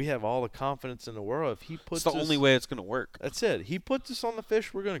we have all the confidence in the world. If he puts It's the only way it's gonna work. That's it. He puts us on the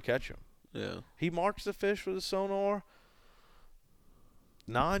fish, we're gonna catch him. Yeah. He marks the fish with a sonar.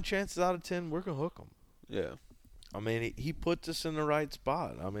 9 chances out of 10, we're gonna hook him. Yeah. I mean, he puts us in the right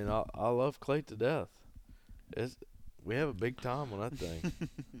spot. I mean, I love Clay to death. We have a big time on that thing.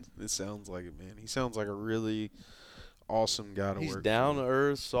 It sounds like it, man. He sounds like a really awesome guy to He's work down to for.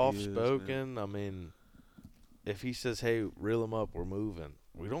 earth, He soft is, spoken. I mean, if he says, "Hey, reel him up, we're moving,"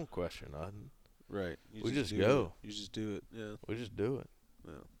 we don't question nothing. Right. You We just do go. it. You just do it. Yeah. We just do it.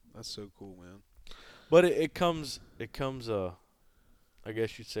 Yeah. That's so cool, man. But it comes I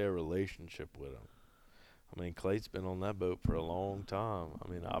guess you'd say a relationship with him. I mean, Clay's been on that boat for a long time. I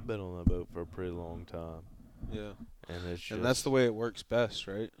mean, I've been on that boat for a pretty long time. Yeah. And it's just And that's the way it works best,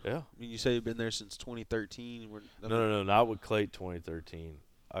 right? Yeah. I mean, you say you've been there since 2013. No, not with Clay 2013.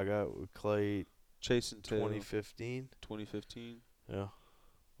 I got with Clay Chasing Tail 2015. 2015. Yeah.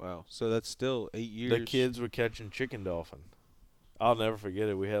 Wow. So that's still 8 years. The kids were catching chicken dolphin. I'll never forget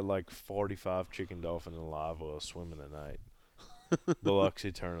it. We had like 45 chicken dolphin alive while I was swimming at night.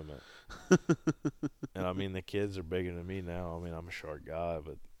 Biloxi tournament. And I mean, the kids are bigger than me now. I mean, I'm a short guy,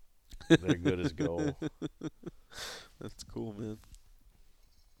 but they're good as gold. That's cool, man.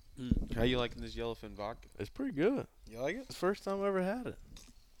 How you liking this yellowfin vodka? It's pretty good. You like it? It's the first time I ever had it.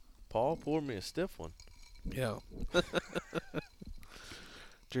 Paul poured me a stiff one. Yeah.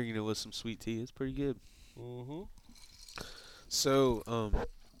 Drinking it with some sweet tea. It's pretty good. Mm-hmm. So,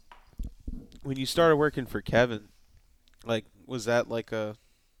 when you started working for Kevin, like, was that like a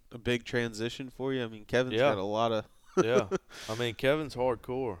big transition for you? I mean, Kevin's Yeah. got a lot of. Yeah. I mean, Kevin's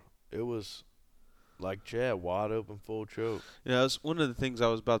hardcore. It was like Chad, wide open, full choke. You know, that's one of the things I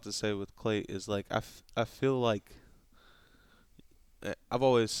was about to say with Clay is like I feel like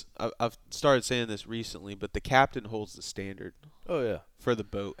I've started saying this recently, but the captain holds the standard Oh, yeah. for the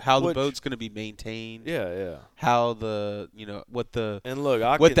boat. How the Which- boat's going to be maintained. Yeah, yeah. How the what the And look,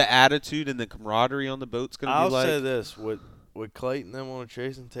 the attitude and the camaraderie on the boat's going to be I'll like. say this with Clayton them on a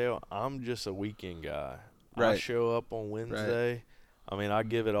chasing tail, I'm just a weekend guy. I Right. show up on Wednesday. I mean, I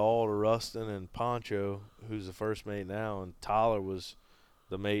give it all to Rustin and Poncho, who's the first mate now, and Tyler was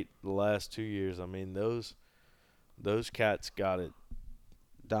the mate the last 2 years. I mean, those cats got it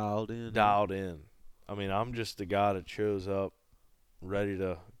dialed in. dialed in. I mean, I'm just the guy that shows up ready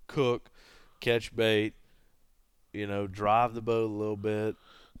to cook, catch bait, drive the boat a little bit.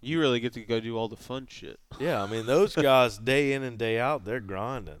 You really get to go do all the fun shit. Yeah, I mean, those guys day in and day out, they're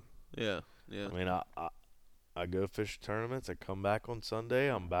grinding. Yeah, yeah. I mean, I go fish tournaments. I come back on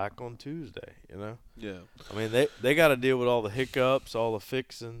Sunday. I'm back on Tuesday. Yeah. I mean, they got to deal with all the hiccups, all the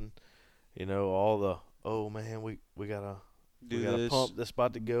fixing, all the we gotta Do we gotta this, pump this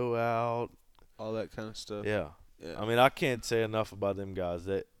about to go out. all that kind of stuff. Yeah. Yeah. I mean, I can't say enough about them guys.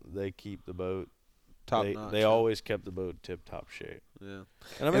 They keep the boat Top they, notch. They always kept the boat tip top shape. Yeah.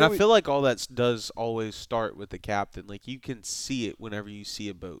 And I feel like all that does always start with the captain. Like you can see it whenever you see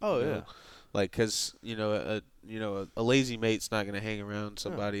a boat. Oh you yeah. know? Like, cause a lazy mate's not gonna hang around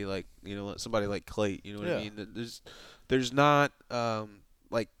somebody like somebody like Clay. You know what I Yeah. mean? There's not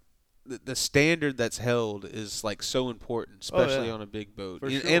like the standard that's held is like so important, especially yeah. on a big boat For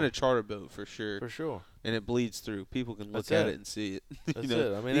and sure. a charter boat for sure. For sure. And it bleeds through. People can look That's at it. it and see it. That's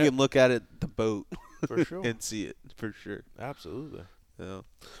it. I mean, you can look at it, the boat, for sure. and see it for sure. Absolutely. Yeah.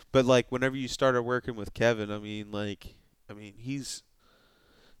 But like whenever you started working with Kevin, he's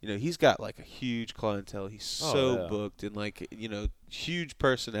he's got like a huge clientele. He's so yeah. booked and like huge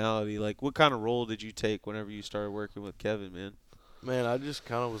personality. Like what kind of role did you take whenever you started working with Kevin, man? Man, I just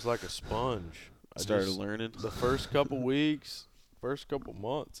kind of was like a sponge. I Started just- learning. The first couple weeks, first couple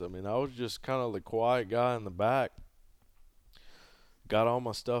months, I mean, I was just kind of the quiet guy in the back. got all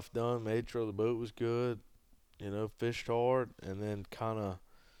my stuff done, made sure the boat was good, fished hard, and then kind of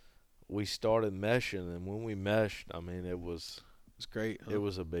we started meshing. And when we meshed, I mean, it was great. Huh? It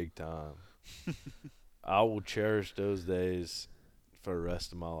was a big time. I will cherish those days for the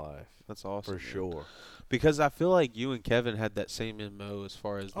rest of my life. That's awesome. For sure. Because I feel like you and Kevin had that same MO as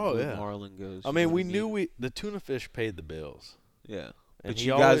far as the blue yeah. marlin goes. I mean, we knew the tuna fish paid the bills. Yeah. And but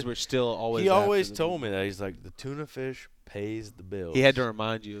you guys were still always. He always told me that. He's like, the tuna fish pays the bills. He had to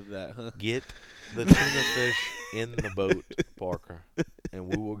remind you of that, huh? Get the tuna fish in the boat, Parker, and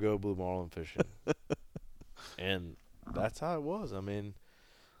we will go blue marlin fishing. And that's how it was. I mean,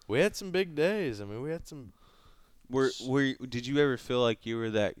 we had some big days. I mean, we had some. Did you ever feel like you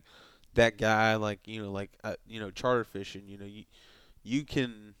were that guy, like charter fishing? You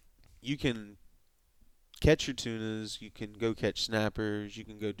can catch your tunas, you can go catch snappers, you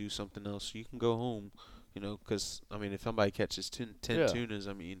can go do something else, you can go home, because I mean, if somebody catches 10 tunas,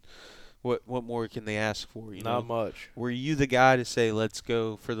 I mean, what more can they ask for? Not much. Were you the guy to say let's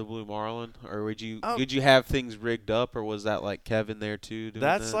go for the blue marlin, or did you have things rigged up, or was that like Kevin there too?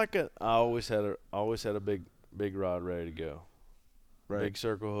 That's like I always had a big rod ready to go. Right. Big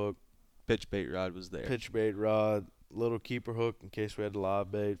circle hook. Pitch bait rod was there. Pitch bait rod, little keeper hook in case we had to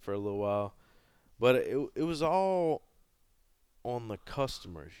live bait for a little while. But it was all on the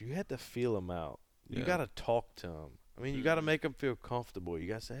customers. You had to feel them out. You got to talk to them. I mean, you got to make them feel comfortable. You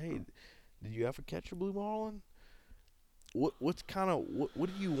got to say, hey, did you ever catch a blue marlin? What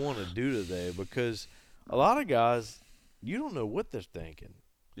do you want to do today? Because a lot of guys, you don't know what they're thinking.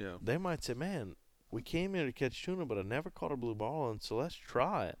 Yeah. They might say, man, we came here to catch tuna, but I never caught a blue marlin, so let's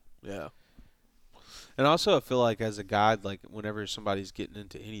try it. Yeah. And also, I feel like as a guide, like whenever somebody's getting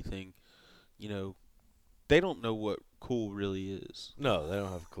into anything, they don't know what cool really is. No, they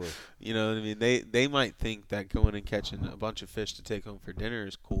don't have a clue. You know what I mean? They might think that going and catching a bunch of fish to take home for dinner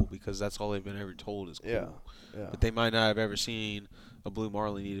is cool because that's all they've been ever told is cool. Yeah. But they might not have ever seen a blue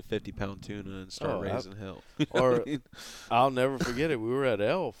marlin eat a 50-pound tuna and start raising hell. Or I'll never forget it. We were at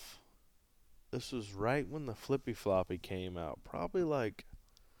Elf. This was right when the Flippy Floppy came out. Probably like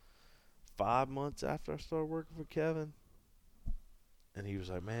 5 months after I started working for Kevin. And he was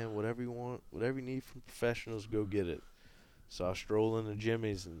like, man, whatever you want, whatever you need from professionals, go get it. So I stroll into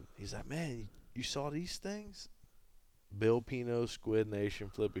Jimmy's, and he's like, man, you saw these things? Bill Pino, Squid Nation,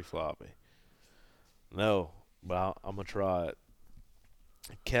 Flippy Floppy. No, but I'm going to try it.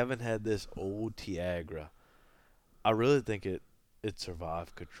 Kevin had this old Tiagra. I really think it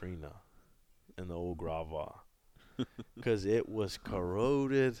survived Katrina in the old Gravois because it was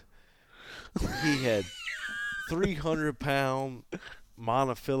corroded. He had 300-pound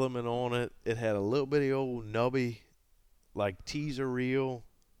monofilament on it. It had a little bitty old nubby, like teaser reel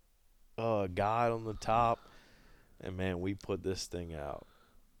guide on the top. And, man, we put this thing out.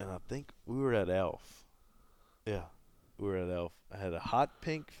 And I think we were at Elf. Yeah, we were at Elf. I had a hot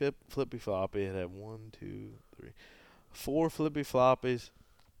pink Flippy Floppy. It had 4 Flippy Floppies.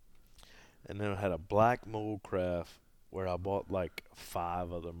 And then I had a black mold craft where I bought like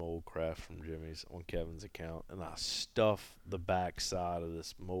 5 other mold craft from Jimmy's on Kevin's account. And I stuffed the back side of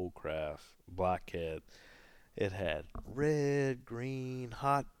this mold craft, blackhead. It had red, green,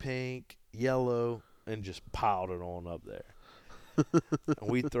 hot pink, yellow, and just piled it on up there. And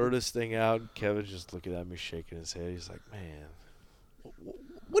we throw this thing out, and Kevin's just looking at me, shaking his head. He's like, man,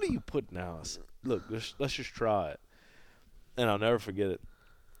 what are you putting out? Look, let's just try it. And I'll never forget it.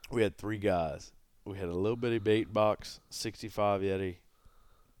 We had 3 guys. We had a little bitty bait box, 65 Yeti,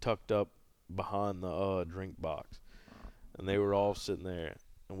 tucked up behind the drink box. And they were all sitting there.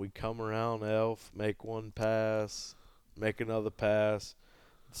 And we come around Elf, make one pass, make another pass.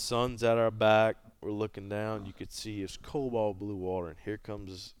 The sun's at our back. We're looking down. You could see it's cobalt blue water. And here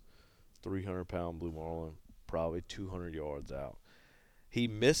comes this 300-pound blue marlin, probably 200 yards out. He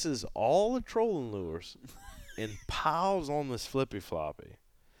misses all the trolling lures and piles on this Flippy Floppy.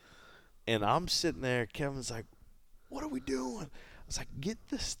 And I'm sitting there. Kevin's like, what are we doing? I was like, get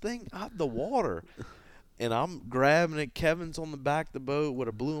this thing out of the water. And I'm grabbing it. Kevin's on the back of the boat with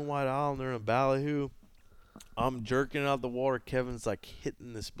a blue and white islander and a ballyhoo. I'm jerking it out of the water. Kevin's like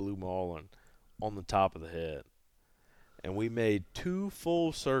hitting this blue marlin on the top of the head. And we made 2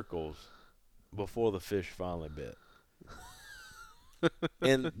 full circles before the fish finally bit.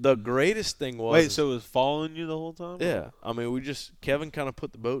 And the greatest thing was... Wait, so it was following you the whole time? Yeah. I mean, Kevin kind of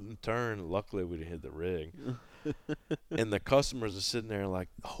put the boat in turn. Luckily, we didn't hit the rig. And the customers are sitting there like,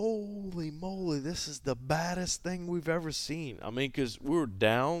 holy moly, this is the baddest thing we've ever seen. I mean, because we were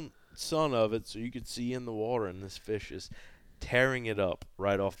down sun of it, so you could see in the water, and this fish is tearing it up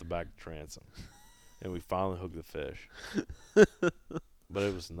right off the back of the transom. and we finally hooked the fish. But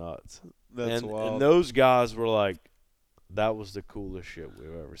it was nuts. That's wild. And those guys were like, that was the coolest shit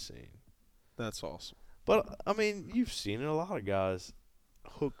we've ever seen. That's awesome. But, I mean, you've seen it. A lot of guys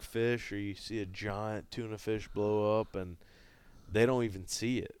hook fish, or you see a giant tuna fish blow up, and they don't even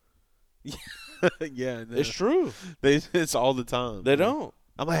see it. Yeah, It's true. It's all the time. They don't.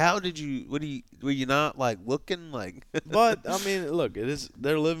 I'm like, how did you? Were you not like looking like? But I mean, look,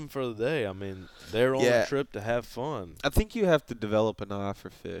 they're living for the day. I mean, they're on Yeah. a trip to have fun. I think you have to develop an eye for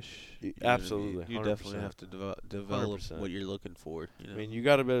fish. You know what I mean? Absolutely, You definitely 100%. have to develop 100%. what you're looking for. You know? I mean, you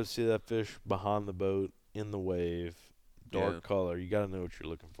got to be able to see that fish behind the boat, in the wave, dark Yeah. color. You got to know what you're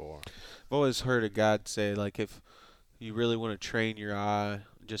looking for. I've always heard a guy say, like, if you really want to train your eye,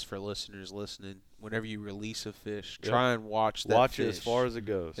 just for listeners listening, whenever you release a fish, Yep. try and watch that Watch fish it as far as it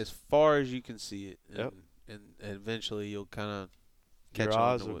goes. as far as you can see it. And, Yep. and eventually you'll kind of catch Your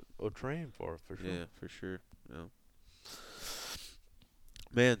on eyes to it. will train for it, for sure. Yeah, for sure. Yeah.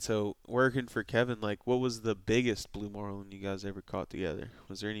 Man, so working for Kevin, like, what was the biggest blue marlin you guys ever caught together?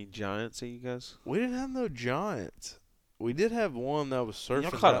 Was there any giants that you guys? We didn't have no giants. We did have one that was surfing.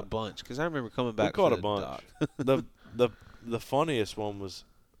 Y'all caught a out- bunch, because I remember coming back. caught for a the bunch. dock. the funniest one was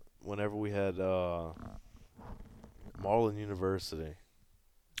whenever we had Marlin University.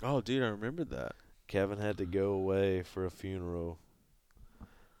 Oh, dude, I remember that. Kevin had to go away for a funeral,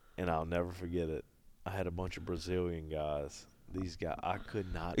 and I'll never forget it. I had a bunch of Brazilian guys. These guys, I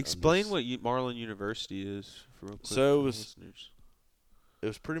could not Explain what Marlin University is for real quick So it for was- listeners. It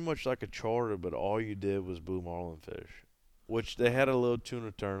was pretty much like a charter, but all you did was blue marlin fish, which they had a little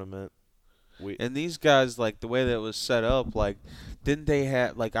tuna tournament. And these guys, like, the way that it was set up, like, didn't they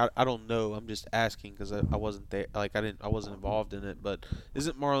have, like, I don't know, I'm just asking because I wasn't there, like, I wasn't involved in it, but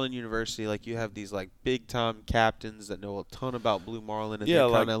isn't Marlin University, like, you have these, like, big time captains that know a ton about blue marlin, and Yeah, they're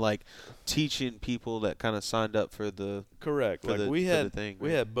like- kind of like teaching people that kind of signed up for the Correct. for Like the, we for the had thing, we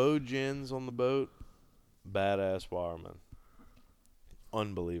right? had Bo Jins on the boat, badass wireman,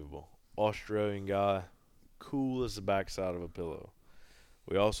 unbelievable Australian guy, cool as the backside of a pillow.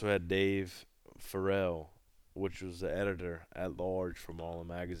 We also had Dave Farrell, which was the editor at large for Marlin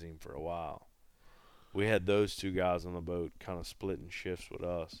Magazine for a while. We had those two guys on the boat, kind of splitting shifts with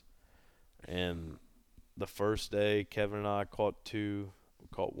us. And the first day, Kevin and I caught two. We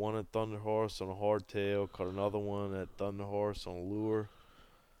caught one at Thunder Horse on a hardtail, caught another one at Thunder Horse on a lure.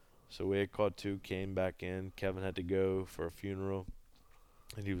 So we had caught two, came back in. Kevin had to go for a funeral.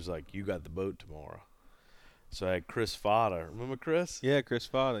 And he was like, "You got the boat tomorrow." So I had Chris Fodder. Remember Chris? Yeah, Chris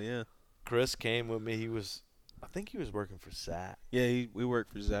Fada, yeah. Chris came with me. I think he was working for Zach. Yeah, we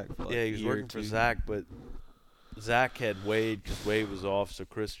worked for Zach for like Yeah, he a was year or working for two. Zach, but Zach had Wade because Wade was off, so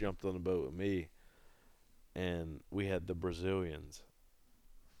Chris jumped on the boat with me. And we had the Brazilians.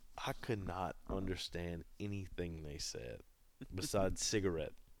 I could not understand anything they said besides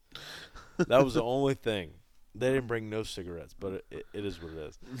cigarette. That was the only thing. They didn't bring no cigarettes, but it is what it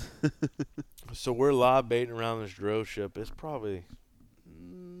is. So we're live baiting around this drill ship. It's probably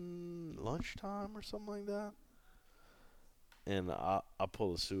lunchtime or something like that. And I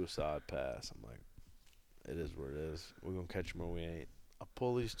pull a suicide pass. I'm like, it is what it is. We're going to catch them or we ain't. I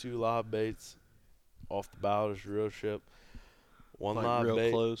pull these two live baits off the bow of this drill ship. One Like live real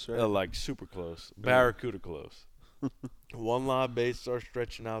bait. close, right? Like super close. Barracuda close. One live bait starts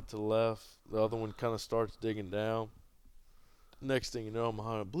stretching out to the left. The other one kind of starts digging down. Next thing you know, I'm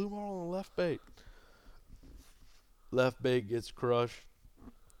behind a blue marlin left bait. Left bait gets crushed.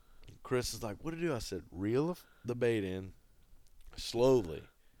 Chris is like, "What to do?" I said, "Reel the bait in slowly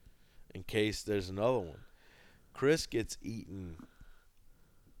in case there's another one." Chris gets eaten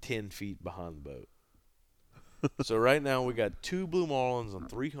 10 feet behind the boat. So right now we got two blue marlins on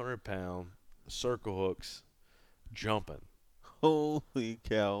 300-pound circle hooks jumping Holy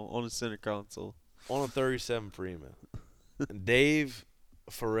cow, on the center console. on a 37 Freeman. And Dave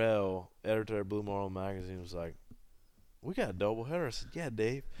Farrell, editor of Blue Marlin Magazine, was like, "We got a double header." I said, "Yeah,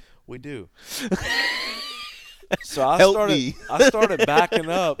 Dave, we do." So I Help me. started backing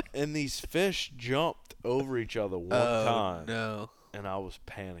up, and these fish jumped over each other one time. No. And I was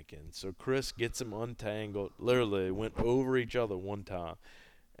panicking. So Chris gets them untangled. Literally, they went over each other one time,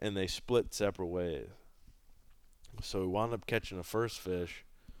 and they split separate ways. So we wound up catching the first fish,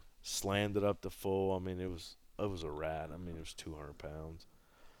 slammed it up to full. I mean, it was a rat. I mean, it was 200 pounds.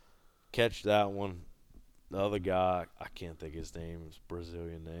 Catch that one. The other guy, I can't think his name. It's a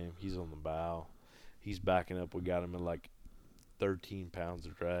Brazilian name. He's on the bow. He's backing up. We got him in like 13 pounds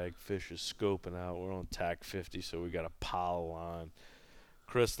of drag. Fish is scoping out. We're on tack 50, so we got a pile of line.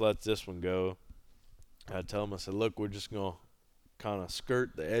 Chris lets this one go. I tell him, I said, "Look, we're just going to kind of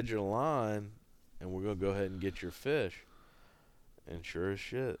skirt the edge of the line and we're going to go ahead and get your fish. And sure as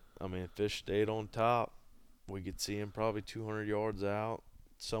shit, I mean, fish stayed on top. We could see him probably 200 yards out,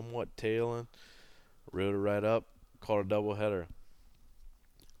 somewhat tailing. Reeled it right up, caught a double header.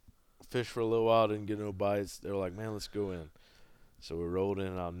 Fished for a little while, didn't get no bites. They were like, man, let's go in. So we rolled in,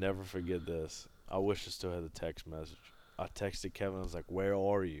 and I'll never forget this. I wish I still had the text message. I texted Kevin. I was like, where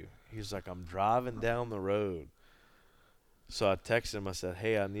are you? He was like, I'm driving down the road. So I texted him. I said,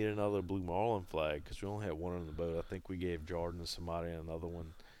 hey, I need another blue marlin flag because we only had one on the boat. I think we gave Jordan to somebody another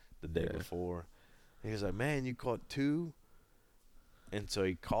one the day before. And he was like, man, you caught 2? And so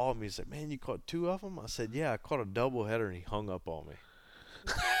he called me. He said, man, you caught 2 of them? I said, yeah, I caught a double header, and he hung up on me.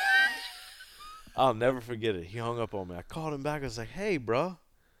 I'll never forget it. He hung up on me. I called him back. I was like, hey, bro,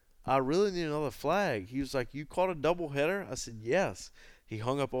 I really need another flag. He was like, you caught a double header? I said, yes. He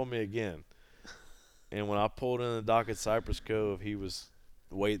hung up on me again. And when I pulled in the dock at Cypress Cove, he was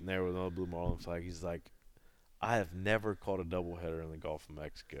waiting there with another blue marlin flag. He's like, I have never caught a double header in the Gulf of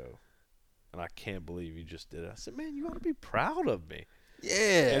Mexico, and I can't believe you just did it. I said, man, you ought to be proud of me.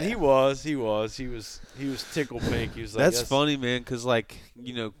 Yeah. And he was tickled pink. He was like, That's funny, man, because, like,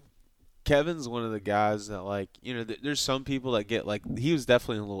 you know, Kevin's one of the guys that, like, you know, there's some people that get, like, he was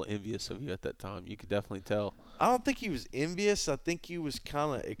definitely a little envious of you at that time. You could definitely tell. I don't think he was envious. I think he was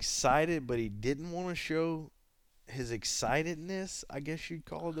kind of excited, but he didn't want to show his excitedness. I guess you'd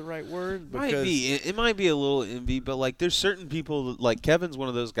call it the right word. Might be. It might be a little envy, but, like, there's certain people, that, like, Kevin's one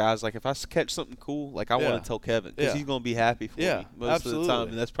of those guys, like, if I catch something cool, like, I want to tell Kevin because he's going to be happy for me most of the time.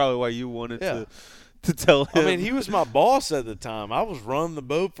 And that's probably why you wanted to tell him. I mean, he was my boss at the time. I was running the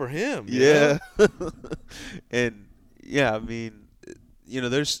boat for him. Yeah. And, yeah, I mean, you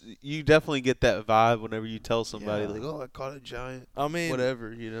know, you definitely get that vibe whenever you tell somebody, like, oh, I caught a giant. I mean,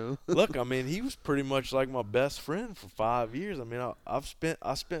 whatever, you know. Look, I mean, he was pretty much like my best friend for 5 years. I mean,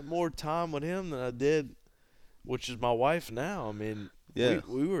 I spent more time with him than I did, which is my wife now. I mean,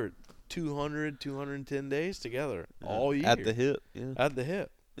 we were 210 days together all year. At the hip, At the hip.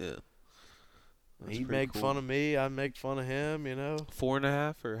 Yeah. He'd make fun of me. I'd make fun of him, you know.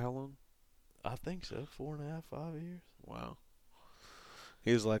 4.5 or how long? I think so. 4.5, 5 years. Wow.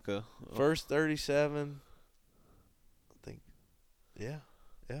 He was like first 37. I think. Yeah.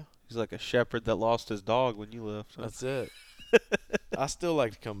 He's like a shepherd that lost his dog when you left. Huh? That's it. I still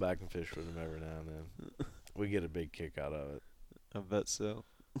like to come back and fish with him every now and then. We get a big kick out of it. I bet so.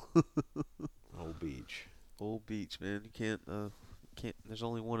 Old Beach, man. You can't. There's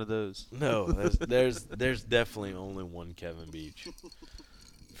only one of those. No, there's definitely only one Kevin Beach.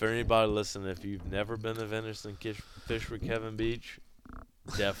 For anybody listening, if you've never been to Venice and fish with Kevin Beach,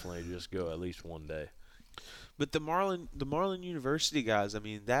 definitely just go at least one day. But the Marlin University guys, I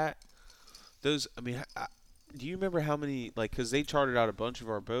mean, do you remember how many, like, because they chartered out a bunch of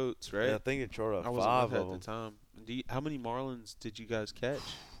our boats, right? Yeah, I think it chartered out 5 of them. At the time. How many Marlins did you guys catch?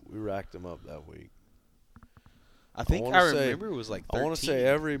 We racked them up that week. I remember it was like 13. I want to say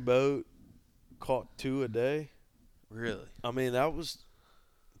every boat caught 2 a day. Really? I mean, that was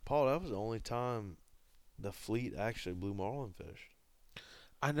the only time the fleet actually blue marlin fished.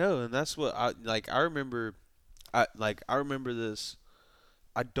 I know, and that's what I remember. I remember this.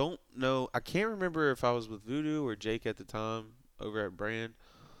 I don't know. I can't remember if I was with Voodoo or Jake at the time over at Brand,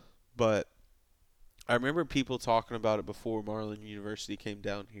 but I remember people talking about it before Marlin University came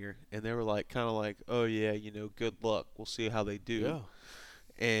down here, and they were like, kind of like, oh yeah, you know, good luck. We'll see how they do. Yeah.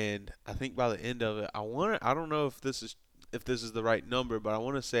 And I think by the end of it, I don't know if this is the right number, but I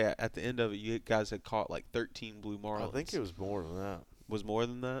want to say at the end of it, you guys had caught like 13 blue marlins. I think it was more than that. Was more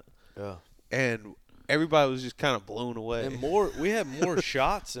than that? Yeah. And everybody was just kind of blown away. And we had more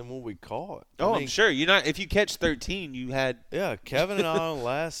shots than what we caught. I'm sure. If you catch 13, you had. Yeah, Kevin and I on the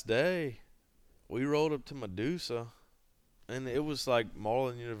last day, we rolled up to Medusa, and it was like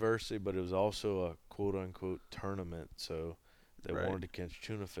Marlin University, but it was also a quote-unquote tournament, so they wanted to catch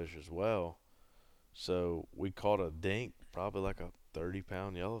tuna fish as well. So we caught a dink, probably like a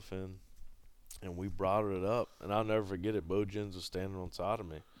 30-pound yellowfin, and we brought it up. And I'll never forget it. Bo Jens was standing on side of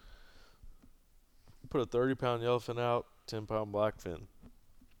me. Put a 30-pound yellowfin out, 10-pound blackfin,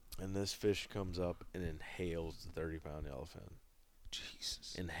 and this fish comes up and inhales the 30-pound yellowfin.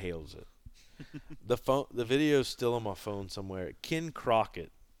 Jesus. Inhales it. The video's still on my phone somewhere. Ken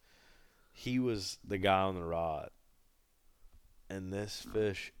Crockett, he was the guy on the rod, and this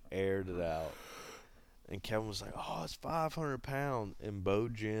fish aired it out. And Kevin was like, oh, it's 500 pounds. And Bo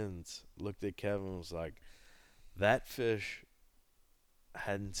Jens looked at Kevin and was like, that fish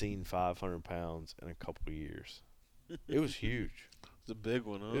hadn't seen 500 pounds in a couple of years. It was huge. It's a big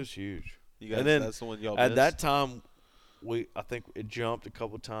one, huh? It was huge. You guys, and then that's the one y'all at missed? that time, I think it jumped a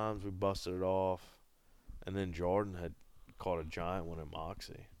couple times. We busted it off, and then Jordan had caught a giant one at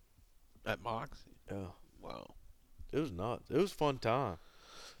Moxie. At Moxie? Yeah. Wow. It was nuts. It was a fun time.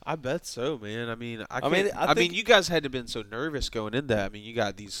 I bet so, man. I mean, I think- mean, you guys had to have been so nervous going into that. I mean, you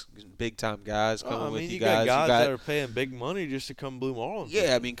got these big time guys coming with you got guys. guys You got, that are paying big money just to come Blue Marlin.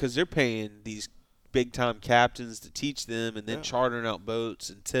 yeah, I mean, because they're paying these big time captains to teach them, and then Yeah. chartering out boats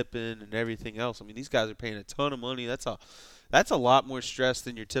and tipping and everything else. I mean, these guys are paying a ton of money. That's a lot more stress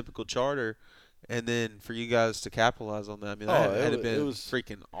than your typical charter. And then for you guys to capitalize on that, I mean, that had to been it was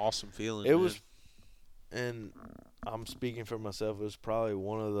freaking awesome feeling. It man. was, and I'm speaking for myself. It was probably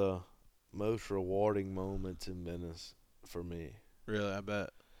one of the most rewarding moments in Venice for me. Really, I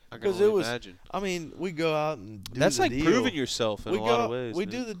bet. I can 'Cause only it was- imagine. I mean, we go out and do That's the like deal. proving yourself in a lot of ways. We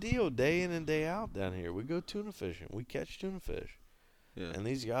man. do the deal day in and day out down here. We go tuna fishing. We catch tuna fish. Yeah. And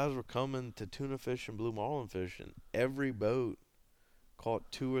these guys were coming to tuna fish and blue marlin fishing. Every boat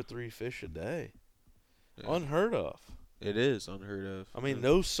caught 2 or 3 fish a day. Yeah. Unheard of. It is unheard of. I mean, Yeah.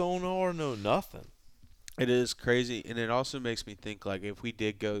 no sonar, no nothing. It is crazy, and it also makes me think like if we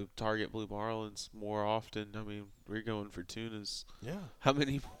did go target blue marlins more often, I mean, we're going for tunas. Yeah. How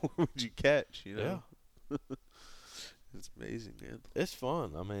many more would you catch? You know, Yeah. it's amazing, man. It's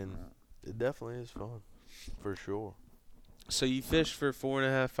fun. I mean, it definitely is fun, for sure. So you fished for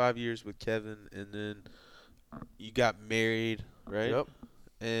 4.5, 5 years with Kevin, and then you got married, right? Yep.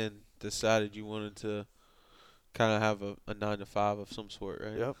 And decided you wanted to kind of have a 9 to 5 of some sort,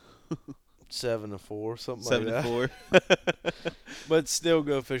 right? Yep. 7 to 4, something 7 like to that. 4. But still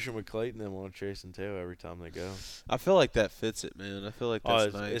go fishing with Clayton and want to chase and tail every time they go. I feel like that fits it, man. I feel like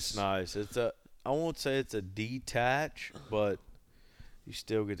that's nice. It's nice. I won't say it's a detach, but you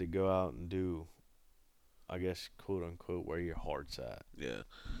still get to go out and do, I guess, quote unquote, where your heart's at. Yeah.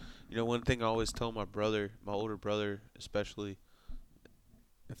 You know, one thing I always tell my brother, my older brother especially,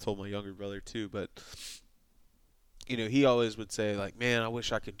 I've told my younger brother too, but, you know, he always would say, like, man, I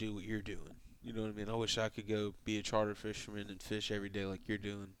wish I could do what you're doing. You know what I mean? I wish I could go be a charter fisherman and fish every day like you're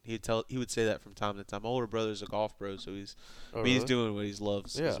doing. He would say that from time to time. My older brother's a golf pro, so he's he's doing what he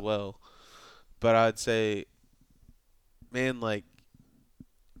loves as well. But I'd say, man, like,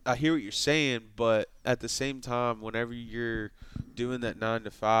 I hear what you're saying, but at the same time, whenever you're doing that 9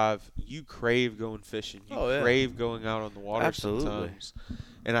 to 5, you crave going fishing. You crave going out on the water sometimes.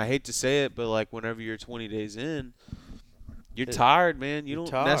 And I hate to say it, but like whenever you're 20 days in, you're tired, man. You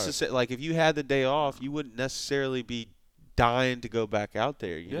don't necessarily, like, if you had the day off, you wouldn't necessarily be dying to go back out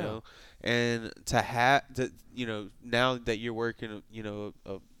there, you know. And you know, now that you're working, you know,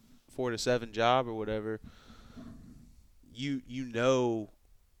 a 4 to 7 job or whatever, you know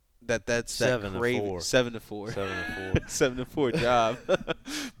that's 7 that to craving. 4. 7 to 4. 7 to 4. 7 to 4 job.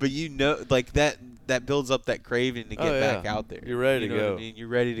 But you know, like that builds up that craving to get back out there. You're ready to go. What I mean? You're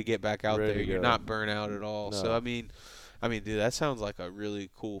ready to get back out there. To You're go. not burnt out at all. No. So I mean, dude, that sounds like a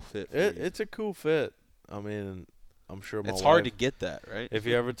really cool fit for you. It's a cool fit. I mean, I'm sure it's hard to get that, right? If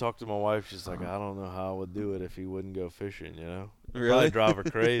you ever talk to my wife, she's like, I don't know how I would do it if he wouldn't go fishing, you know? Really? Probably drive her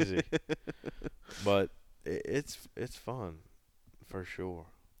crazy. But it's fun, for sure.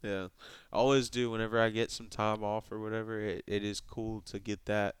 Yeah. I always do whenever I get some time off or whatever. It is cool to get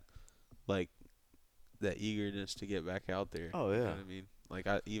that, like, that eagerness to get back out there. Oh, yeah. You know what I mean? Like,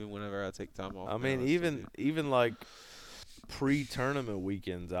 even whenever I take time off. I mean, even like pre-tournament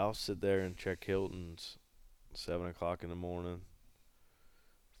weekends, I'll sit there and check Hilton's 7 o'clock in the morning,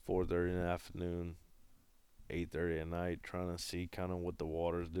 4:30 in the afternoon, 8:30 at night, trying to see kind of what the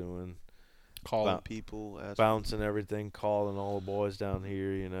water's doing. Calling people, bouncing everything, calling all the boys down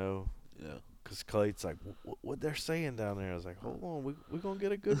here, you know. Yeah. Because Clay's like, what they're saying down there? I was like, hold on, we're going to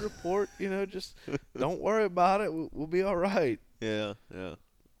get a good report, you know, just don't worry about it. We'll be all right. Yeah, yeah.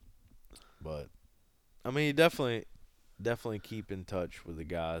 But, I mean, you definitely keep in touch with the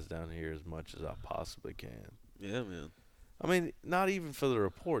guys down here as much as I possibly can. Yeah, man. I mean, not even for the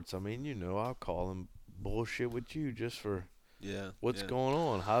reports. I mean, you know, I'll call them bullshit with you just for what's going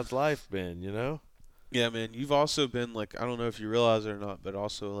on. How's life been, you know? Yeah, man. You've also been, like, I don't know if you realize it or not, but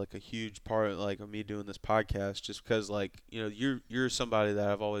also, like, a huge part, like, of me doing this podcast just because, like, you know, you're somebody that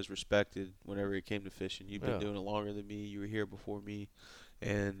I've always respected whenever it came to fishing. You've been doing it longer than me. You were here before me.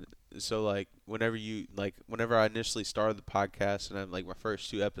 And so, like, whenever I initially started the podcast and I'm, like, my first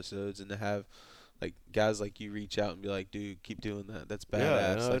 2 episodes and to have, like, guys like you reach out and be like, dude, keep doing that. That's badass.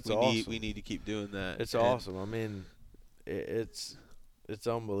 Yeah, no, like, awesome. we need to keep doing that. It's awesome. I mean, it's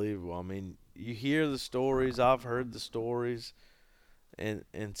unbelievable. I mean, you hear the stories. I've heard the stories, and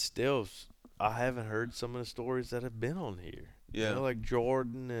still, I haven't heard some of the stories that have been on here. Yeah. You know, like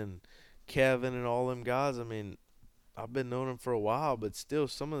Jordan and Kevin and all them guys. I mean, I've been knowing him for a while, but still,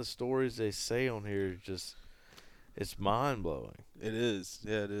 some of the stories they say on here is just, it's mind blowing. It is.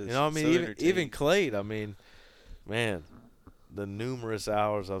 Yeah, it is. You know, I It's mean, so even entertaining. Clay. I mean, man, the numerous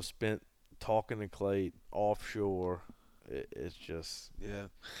hours I've spent talking to Clay offshore, it's just Yeah.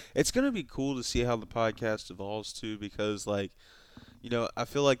 It's going to be cool to see how the podcast evolves too because like, I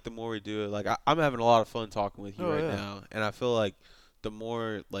feel like the more we do it, like I'm having a lot of fun talking with you oh right yeah, now, and I feel like the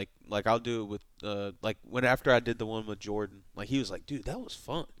more like I'll do it with like when after I did the one with Jordan, like he was like, "Dude, that was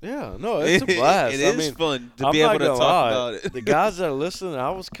fun." yeah. No, it's a blast. It I is mean, fun to I'm be able not to gonna talk lie. about it. The guys that are listening,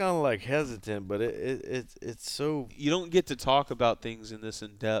 I was kind of like hesitant, but it's so You don't get to talk about things in this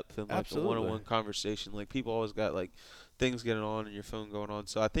in depth and like the absolutely. one-on-one conversation. Like people always got like things getting on and your phone going on.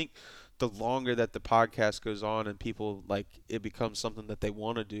 So I think the longer that the podcast goes on and people like it becomes something that they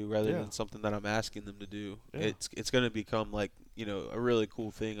want to do rather Yeah, than something that I'm asking them to do. yeah. It's going to become like, a really cool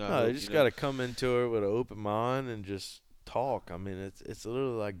thing. I No, you hope, just got to come into it with an open mind and just talk. I mean, it's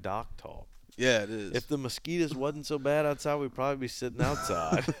literally like doc talk. Yeah, it is. If the mosquitoes wasn't so bad outside, we'd probably be sitting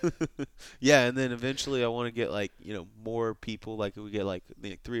outside. Yeah, and then eventually I want to get like, more people like we get like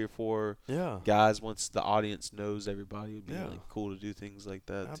 3 or 4 Yeah, guys once the audience knows everybody. It'd be Yeah. like cool to do things like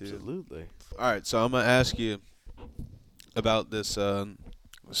that too. absolutely. All right, so I'm gonna ask you about this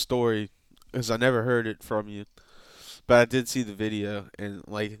story because I never heard it from you, but I did see the video, and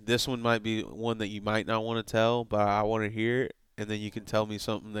like this one might be one that you might not want to tell, but I want to hear it, and then you can tell me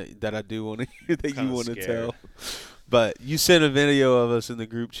something that I do want to hear that you Kinda want to scared. tell. But you sent a video of us in the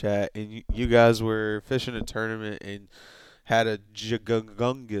group chat, and you guys were fishing a tournament and had a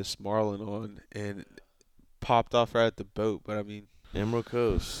Jagungus marlin on, and popped off right at the boat. But I mean, Emerald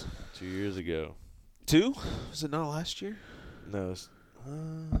Coast, 2 years ago. 2? Was it not last year? No,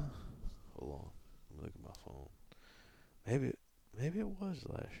 hold on. Let me look at my phone. Maybe it was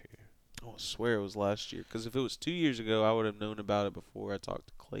last year. I swear it was last year. Because if it was 2 years ago, I would have known about it before I talked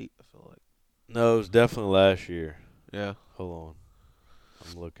to Clayton, I feel like. No, it was definitely last year. Yeah. Hold on.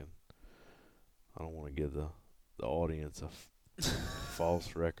 I'm looking. I don't want to give the audience a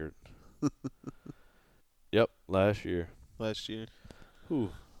false record. Yep, last year. Last year.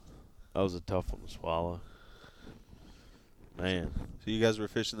 Whew. That was a tough one to swallow. Man. So you guys were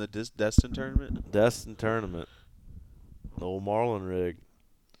fishing the Destin tournament? Destin tournament. The old Marlin rig.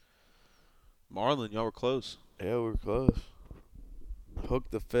 Marlin, y'all were close. Yeah, we were close.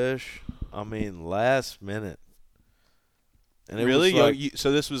 Hooked the fish. I mean, last minute. And it Really? was like,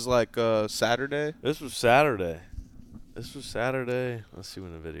 So this was like Saturday? this was Saturday. Let's see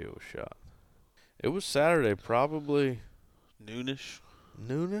when the video was shot. It was Saturday, probably Noonish?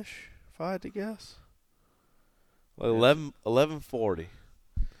 noonish, if I had to guess. Like Yeah. 11:40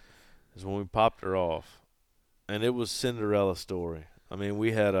 is when we popped her off. And it was Cinderella story. I mean,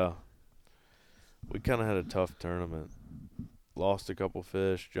 we kind of had a tough tournament. Lost a couple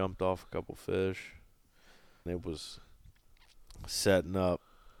fish, jumped off a couple fish. And it was setting up.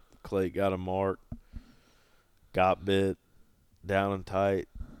 Clay got a mark, got bit, down and tight.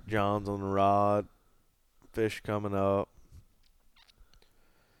 John's on the rod, fish coming up.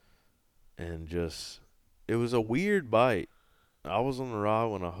 And just, it was a weird bite. I was on the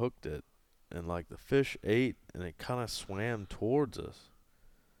rod when I hooked it. And like the fish ate and it kind of swam towards us.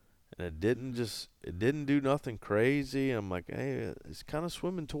 And it didn't do nothing crazy. I'm like, hey, it's kind of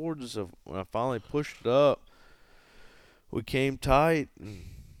swimming towards us. So when I finally pushed it up, we came tight. And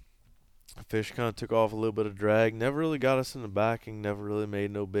the fish kind of took off a little bit of drag. Never really got us in the backing. Never really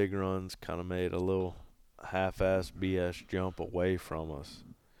made no big runs. Kind of made a little half-ass BS jump away from us.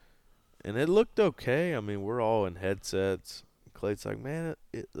 And it looked okay. I mean, we're all in headsets. Clay's like, man,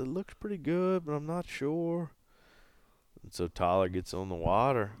 it looks pretty good, but I'm not sure. And so Tyler gets on the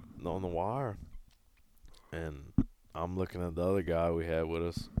wire, and I'm looking at the other guy we had with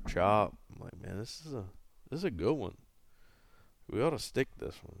us, Chop. I'm like, man, this is a good one. We ought to stick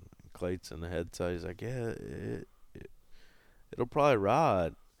this one. And Clay's in the headset. He's like, yeah, it'll probably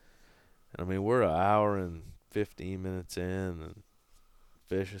ride. And I mean, we're an hour and 15 minutes in, and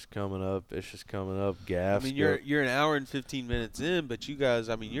fish is coming up, gas. I mean, you're an hour and 15 minutes in, but you guys,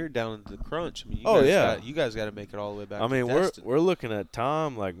 I mean, you're down into the crunch. I mean, you guys got to make it all the way back. I mean, to Destin. we're looking at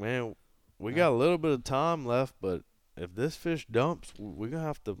time like, man, we got a little bit of time left, but if this fish dumps, we're gonna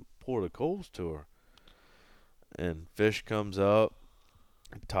have to pour the coals to her. And fish comes up,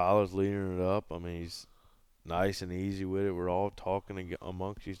 Tyler's leading it up. I mean, he's nice and easy with it. We're all talking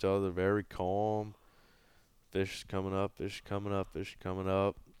amongst each other, very calm. Fish is coming up,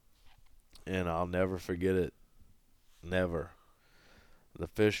 and I'll never forget it. Never. The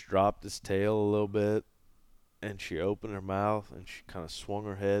fish dropped its tail a little bit, and she opened her mouth, and she kind of swung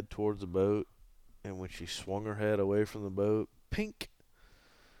her head towards the boat, and when she swung her head away from the boat, pink,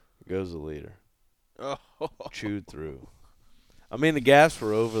 goes the leader. Oh. Chewed through. I mean, the gaffs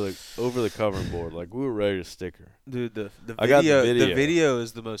were over the covering board. Like, we were ready to stick her. Dude, the I got the video, video. the video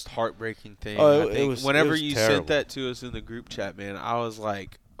is the most heartbreaking thing. Oh, I think. Whenever it was you terrible. sent that to us in the group chat, man, I was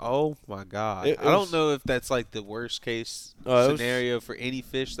like, oh my god. It I don't was- know if that's like the worst case Oh, it was- scenario for any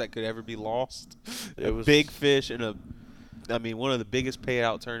fish that could ever be lost. It A was big fish in one of the biggest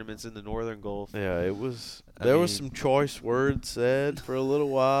payout tournaments in the Northern Gulf. Yeah, it was. I There was mean- some choice words said for a little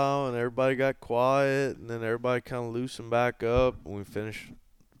while, and everybody got quiet, and then everybody kind of loosened back up, and we finished.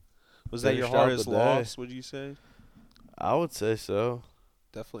 Was that your Finished out hardest the day. loss, would you say? I would say so.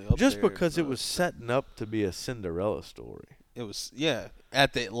 Definitely up Just there, because it but was setting up to be a Cinderella story. It was, yeah.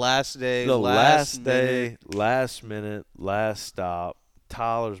 At the last day, The last day, minute. last minute, last stop,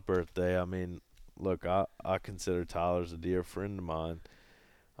 Tyler's birthday. I mean, look, I consider Tyler's a dear friend of mine.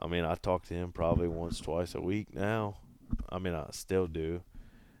 I mean, I talk to him probably once, twice a week now. I mean, I still do.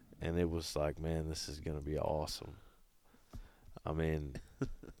 And it was like, man, this is going to be awesome. I mean,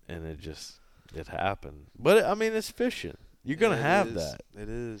 and it happened. But, I mean, it's fishing. You're going to Yeah, have it is. that. It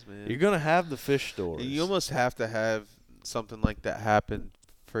is, man. You're going to have the fish stories. You almost have to have something like that happen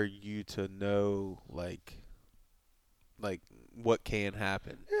for you to know, like what can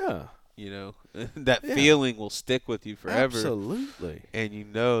happen. Yeah. You know, that Yeah. feeling will stick with you forever, Absolutely. and you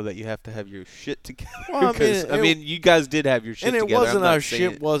know that you have to have your shit together. Well, I mean, 'Cause, I mean, you guys did have your shit And it together. I'm wasn't not our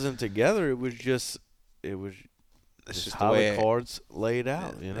saying shit wasn't together. It was It's just just the how way the cards laid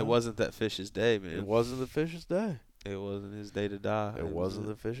out. yeah, You know? It wasn't that fish's day, man. It wasn't the fish's day. It wasn't his day to die. It wasn't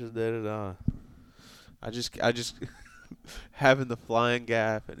the fish's day to die. I just having the flying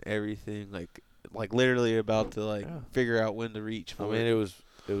gaff and everything, like literally about to Yeah. figure out when to reach for I mean, it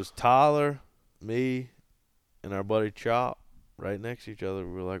was Tyler, me, and our buddy Chop right next to each other.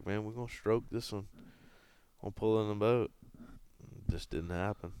 We were like, man, we're gonna stroke this one. We'll pull in the boat. It just didn't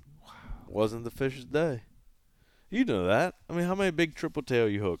happen. Wow. Wasn't the fish's day. You know that. I mean, how many big triple tail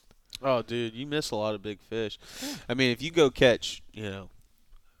you hooked? Oh, dude, you miss a lot of big fish. I mean, if you go catch,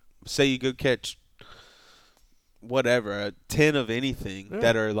 say you go catch whatever, a 10 of anything Yeah.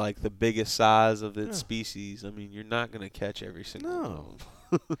 that are like the biggest size of its Yeah. species, I mean, you're not going to catch every single No. one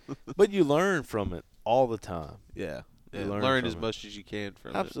of them. But you learn from it all the time. Yeah. You Yeah, learn learn from as it. much as you can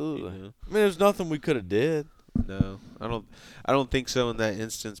from Absolutely. it. You know? I mean, there's nothing we could have did. No, I don't think so in that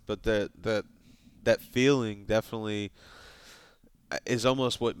instance. But that feeling definitely is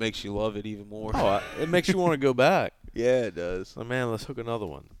almost what makes you love it even more. Oh, it makes you want to go back. yeah, it does. So, man, let's hook another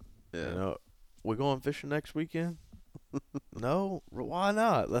one. Yeah. You know, we going fishing next weekend? No, why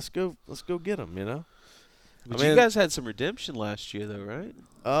not? Let's go get them. You know. But I mean- you guys had some redemption last year, though, right?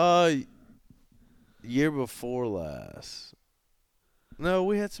 Year before last. No,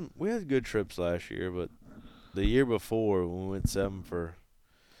 we had good trips last year, but the year before when we went 7 for,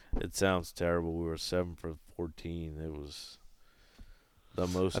 it sounds terrible. We were 7 for 14. It was the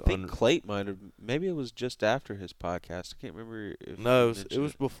most. I think Clayt might have. Maybe it was just after his podcast. I can't remember if No, he it mentioned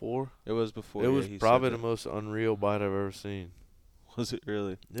was before. It was before. It yeah, was he said probably that. the most unreal bite I've ever seen. Was it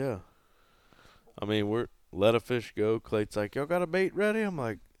really? Yeah. I mean, we're let a fish go. Clay's like, y'all got a bait ready? I'm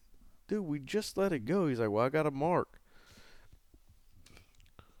like, dude, we just let it go. He's like, well, I got a mark.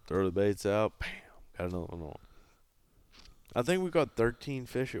 Throw the baits out. Bam. Got another one on. I think we got 13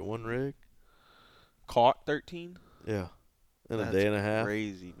 fish at one rig. Caught 13? Yeah. In a That's day and a half.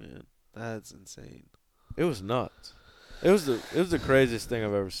 Crazy, man. That's insane. It was nuts. It was the craziest thing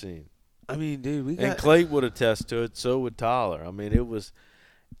I've ever seen. I mean, dude, we And got. Clay would attest to it. So would Tyler. I mean, it was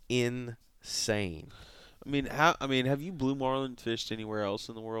insane. Have you blue marlin fished anywhere else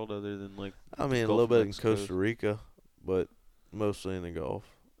in the world other than like? I mean, a Gulf little of bit in Mexico? Costa Rica, but mostly in the Gulf.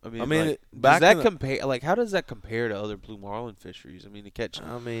 I mean, like, does back that in the- compare? Like, how does that compare to other blue marlin fisheries? I mean, to catch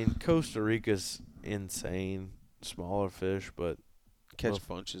I mean, Costa Rica's insane. Smaller fish, but well,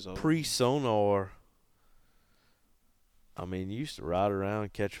 bunches of. pre-sonar, I mean, you used to ride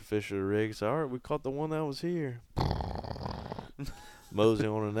around, catch a fish at a rig. Say, all right, we caught the one that was here. Mosey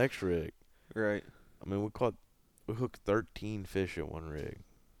on the next rig. Right. I mean, we hooked 13 fish at one rig.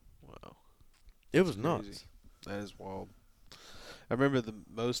 Wow. It was That's nuts. crazy. That is wild. I remember the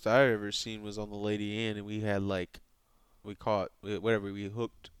most I ever seen was on the Lady Ann, and we had we caught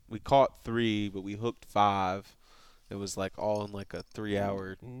 3, but we hooked 5. It was like all in like a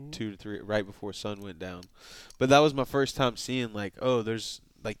 3-hour, 2 to 3, right before sun went down. But that was my first time seeing there's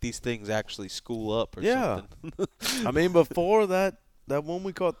like these things actually school up or Yeah. something. I mean, before that one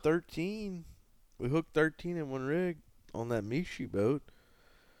we caught 13, we hooked 13 in one rig on that Mishi boat.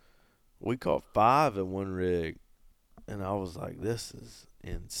 We caught 5 in one rig, and I was like, this is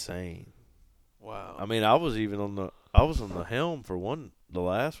insane. Wow. I mean, I was on the helm for the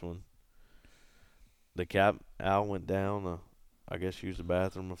last one. Al went down. I guess used the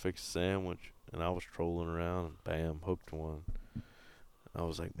bathroom to fix a sandwich, and I was trolling around, and bam, hooked one. I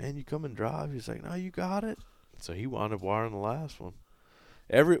was like, man, you come and drive? He's like, no, you got it. So he wound up wiring the last one.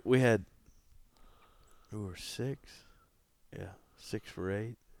 We were 6. Yeah, 6 for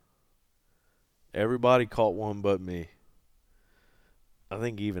 8. Everybody caught one but me. I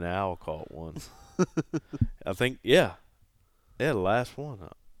think even Al caught one. I think, yeah. Yeah, the last one.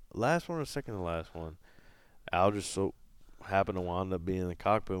 Last one or second to last one. Al just so happened to wind up being in the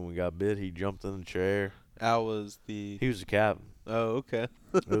cockpit when we got bit. He jumped in the chair. Al was the... He was the captain. Oh, okay.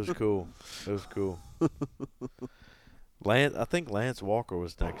 It was cool. It was cool. I think Lance Walker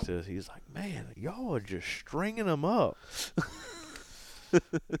was next to us. He's like, man, y'all are just stringing them up.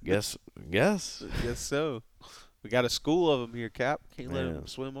 Guess so. We got a school of them here, Cap. Can't let Man. them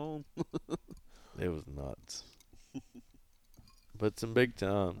swim on. It was nuts. But some big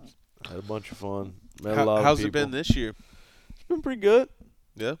times. Had a bunch of fun. Met a lot of How's people. it been this year? It's been pretty good.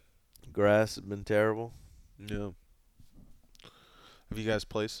 Yeah. Grass has been terrible. Yeah. Have you guys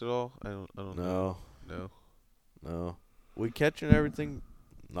placed it all? I don't know. No. We catching everything.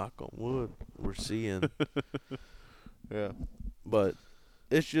 Knock on wood. We're seeing. Yeah. But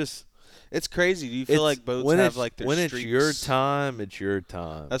it's just. It's crazy. Do you feel like boats have like their when streaks? it's your time, it's your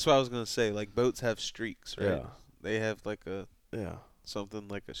time. That's what I was gonna say. Like boats have streaks, right? Yeah. They have like Yeah. something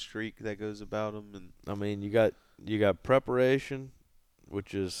like a streak that goes about them, and I mean, you got preparation,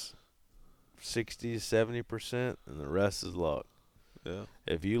 which is 60 to 70%, and the rest is luck. yeah,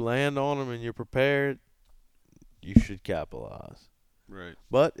 If you land on them and you're prepared, you should capitalize. right.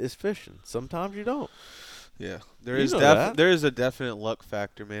 But it's fishing. Sometimes you don't. Yeah, there You is know that. there is a definite luck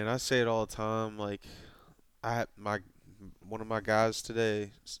factor, man. I say it all the time. Like, one of my guys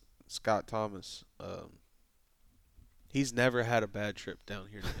today, Scott Thomas. He's never had a bad trip down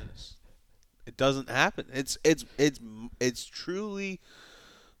here to Venice. It doesn't happen. It's truly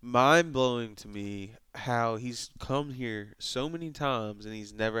mind blowing to me how he's come here so many times and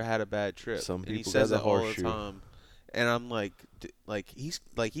he's never had a bad trip. Some And he people says got that the all the horseshoe. time. And I'm like he's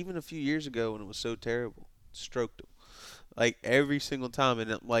like, even a few years ago when it was so terrible, stroked him like every single time.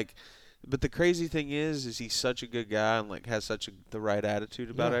 And but the crazy thing is he's such a good guy and like has the right attitude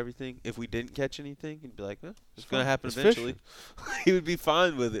about Yeah. everything. If we didn't catch anything, he'd be like, it's It's gonna fine. happen It's eventually. He would be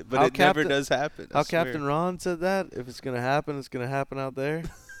fine with it, but How it never Captain- does happen. I How swear. Captain Ron said that? If it's going to happen, it's going to happen out there.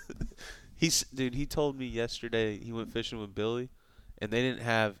 He told me yesterday he went fishing with Billy, and they didn't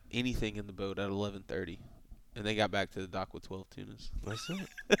have anything in the boat at 11:30, and they got back to the dock with 12 tunas. That's it.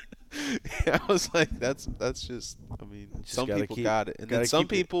 I was like, that's just. I mean, Just some gotta people keep- got it, and then gotta some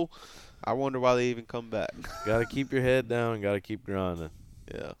keep it- people, I wonder why they even come back. Got to keep your head down and got to keep grinding.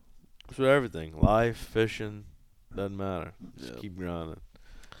 Yeah. It's with everything. Life, fishing, doesn't matter. Just Yeah. keep grinding.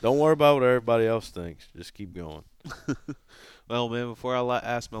 Don't worry about what everybody else thinks. Just keep going. Well, man, before I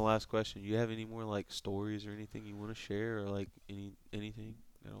ask my last question, you have any more like stories or anything you want to share, or like anything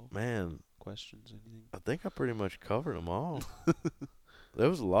at all? Man, Questions, anything? I think I pretty much covered them all. There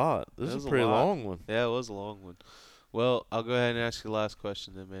was a lot. This That is was a a pretty lot. long one. Yeah, it was a long one. Well, I'll go ahead and ask you the last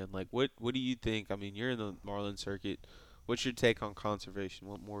question then, man. Like, what do you think? I mean, you're in the marlin circuit. What's your take on conservation?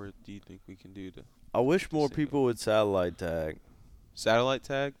 What more do you think we can do to I wish more Single. people would satellite tag. satellite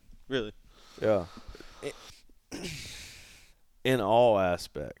tag? Really? Yeah. In all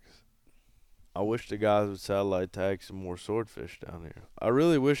aspects. I wish the guys would satellite tag some more swordfish down here. I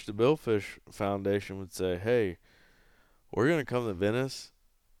really wish the Billfish Foundation would say, hey, we're going to come to Venice.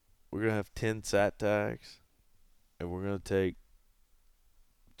 We're going to have 10 sat tags. And we're going to take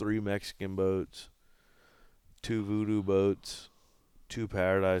 3 Mexican boats, 2 Voodoo boats, 2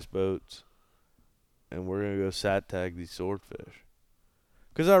 Paradise boats. And we're going to go sat tag these swordfish.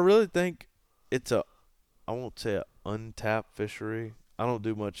 Because I really think it's I won't say an untapped fishery. I don't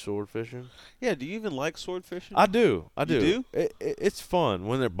do much sword fishing. Yeah. Do you even like sword fishing? I do. You do? It's fun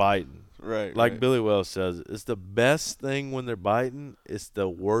when they're biting. Right. Like right. Billy Wells says, it's the best thing when they're biting. It's the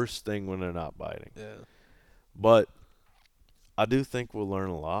worst thing when they're not biting. Yeah. But I do think we'll learn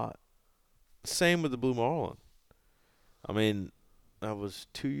a lot. Same with the Blue Marlin. I mean, that was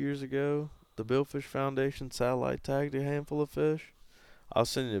 2 years ago. The Billfish Foundation satellite tagged a handful of fish. I'll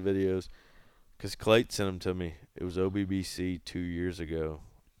send you the videos because Clayton sent them to me. It was OBBC 2 years ago.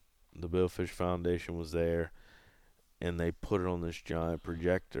 The Billfish Foundation was there, and they put it on this giant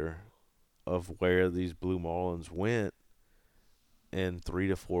projector of where these blue marlins went in 3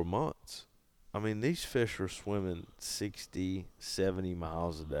 to 4 months. I mean, these fish were swimming 60, 70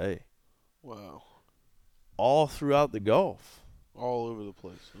 miles a day Wow. all throughout the Gulf. All over the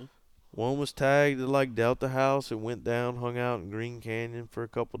place, huh? One was tagged at like Delta House and went down, hung out in Green Canyon for a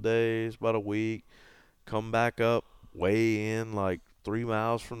couple days, about a week. Come back up, way in like 3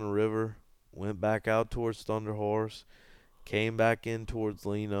 miles from the river. Went back out towards Thunder Horse. Came back in towards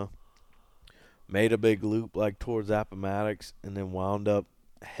Lena. Made a big loop like towards Appomattox, and then wound up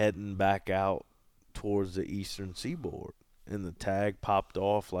heading back out towards the eastern seaboard. And the tag popped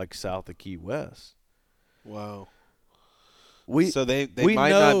off like south of Key West. Wow. We So they we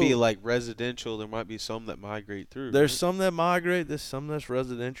might not know- be like residential. There might be some that migrate through. There's right? some that migrate, there's some that's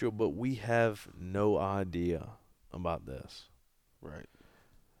residential, but we have no idea about this. Right.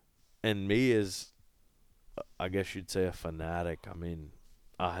 And me as, I guess you'd say, a fanatic. I mean,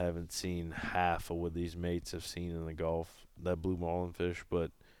 I haven't seen half of what these mates have seen in the Gulf, that blue marlin fish,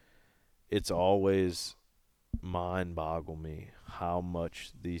 but it's always mind-boggle me how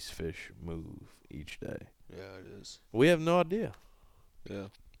much these fish move each day. Yeah, it is. We have no idea. Yeah.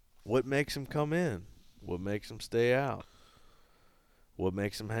 What makes them come in? What makes them stay out? What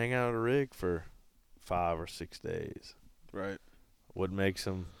makes them hang out at a rig for 5 or 6 days? Right. What makes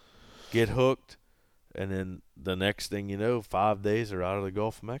them get hooked, and then the next thing you know, 5 days are out of the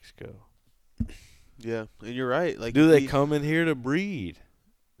Gulf of Mexico? Yeah, and you're right. Like, Do they come in here to breed?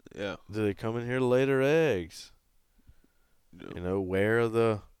 Yeah. Do they come in here to lay their eggs? No. You know, where are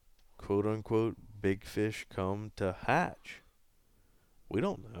the quote-unquote big fish come to hatch? We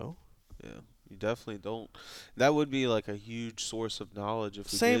don't know. Yeah. You definitely don't. That would be like a huge source of knowledge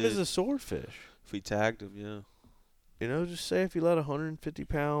if we Same did, as a swordfish. if we tagged them. Yeah. You know, just say if you let a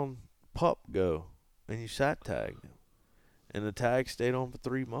 150-pound pup go and you sat tagged him, and the tag stayed on for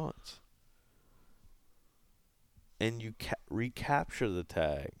 3 months, and you recapture the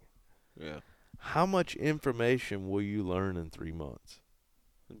tag, Yeah. how much information will you learn in 3 months?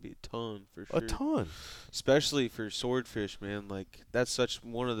 It'd be a ton for sure. A ton. Especially for swordfish, man. Like, that's such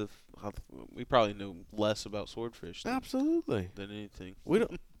one of the. We probably know less about swordfish Absolutely. than anything. We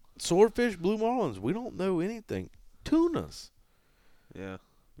don't. Swordfish, blue marlins, we don't know anything. Tunas, Yeah.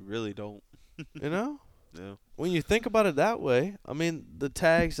 We really don't. you know? Yeah. When you think about it that way, I mean, the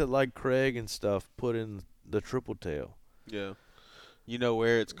tags that like Craig and stuff put in the triple tail. Yeah. You know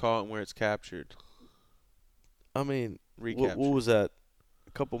where it's caught and where it's captured. I mean, Recaptured. what was that?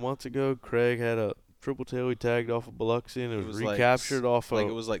 A couple months ago, Craig had a triple tail he tagged off of Biloxi, and it was like recaptured off Like,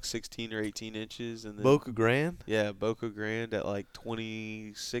 of it was like 16 or 18 inches. And then Boca Grande. Yeah, Boca Grande at like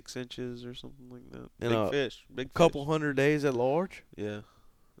 26 inches or something like that. And Big a fish. Big Couple fish. 100 days at large. Yeah.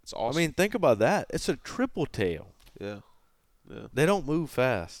 It's awesome. I mean, think about that. It's a triple tail. Yeah. Yeah. They don't move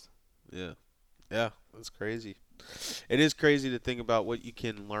fast. Yeah. Yeah. That's crazy. It is crazy to think about what you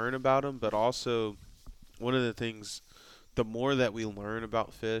can learn about them, but also one of the things, the more that we learn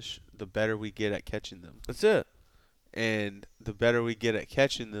about fish, the better we get at catching them. That's it. And the better we get at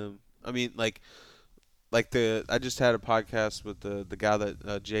catching them, I mean, I just had a podcast with the guy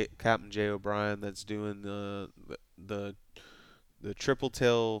that Captain Jay O'Brien that's doing the Triple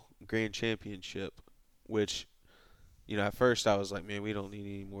Tail Grand Championship, which, you know, at first I was like, man, we don't need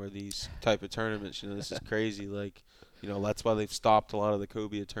any more of these type of tournaments. You know, this is crazy. Like, you know, that's why they've stopped a lot of the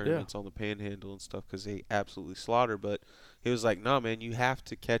cobia tournaments on the Panhandle and stuff, because they absolutely slaughter. But he was like, nah, man, you have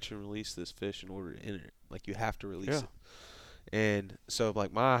to catch and release this fish in order to enter it. Like, you have to release it. And so,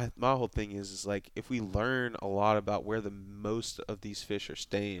 like, my whole thing is like, if we learn a lot about where the most of these fish are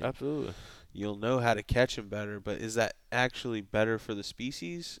staying, Absolutely. you'll know how to catch them better. But is that actually better for the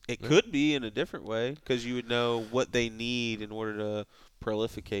species? It Yeah. could be in a different way, because you would know what they need in order to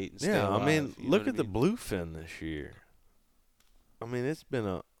prolificate and stay alive. I mean, you know look what at I the mean? bluefin this year. I mean, it's been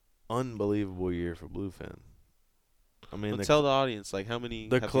a unbelievable year for bluefin. I mean, Well, tell the audience, like, how many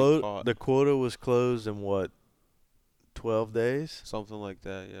the have been caught? the quota was closed in what, 12 days? Something like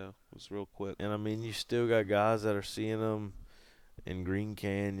that, yeah. It was real quick. And I mean, you still got guys that are seeing them in Green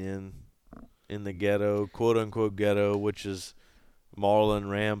Canyon, in the ghetto, quote unquote ghetto, which is Marlin,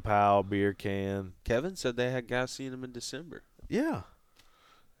 Ram Powell, Beer Can. Kevin said they had guys seeing them in December. Yeah.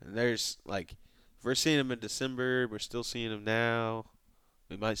 And there's, like, if we're seeing them in December, we're still seeing them now.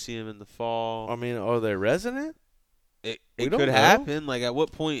 We might see them in the fall. I mean, are they resident? It we could don't know. happen. Like, at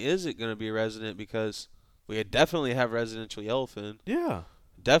what point is it going to be a resident? Because we definitely have residential yellowfin. Yeah.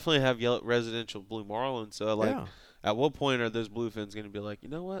 Definitely have residential blue marlin. So, like, yeah. at what point are those bluefins going to be like, you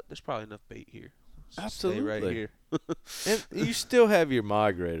know what? There's probably enough bait here. Let's just Absolutely. stay right here. And you still have your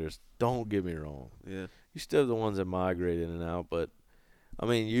migrators. Don't get me wrong. Yeah. You still have the ones that migrate in and out. But, I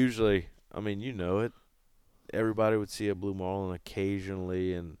mean, usually, I mean, you know it. Everybody would see a blue marlin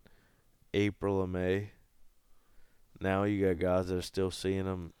occasionally in April or May. Now you got guys that are still seeing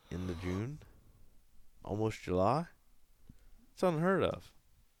them in the June, almost July. It's unheard of.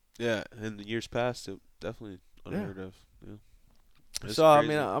 Yeah, in the years past, it definitely unheard of. Yeah. It's So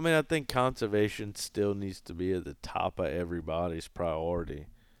crazy. I mean, I think conservation still needs to be at the top of everybody's priority.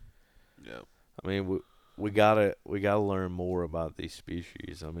 Yeah. I mean, we gotta learn more about these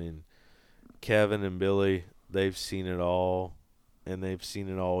species. I mean, Kevin and Billy, they've seen it all, and they've seen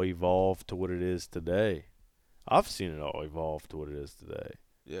it all evolve to what it is today. I've seen it all evolve to what it is today.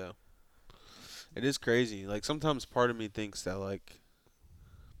 Yeah. It is crazy. Like, sometimes part of me thinks that, like,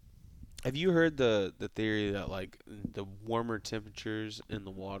 have you heard the theory that, like, the warmer temperatures in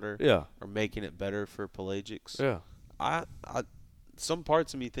the water Yeah, are making it better for pelagics? yeah, I some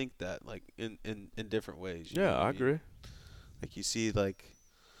parts of me think that, like, in different ways. You know yeah. what I mean? agree. Like, you see, like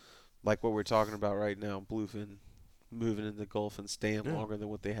what we're talking about right now, bluefin moving in the Gulf and staying Yeah. longer than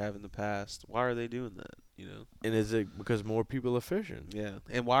what they have in the past. Why are they doing that? You know? And is it because more people are fishing? Yeah.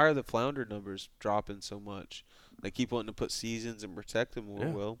 And why are the flounder numbers dropping so much? They keep wanting to put seasons and protect them more.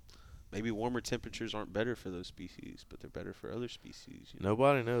 Yeah. Well, maybe warmer temperatures aren't better for those species, but they're better for other species. You know?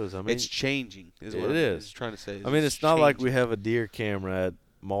 Nobody knows. I mean, It's changing. Is what it I'm is. trying to say. I mean, it's not like we changing. have a deer camera at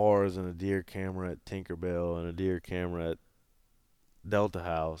Mars and a deer camera at Tinkerbell and a deer camera at Delta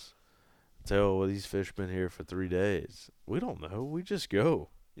House. Say, oh, well, these fish been here for 3 days. We don't know. We just go.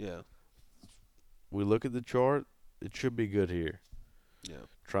 Yeah. We look at the chart. It should be good here. Yeah.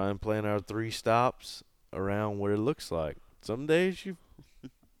 Try and plan our 3 stops around what it looks like. Some days you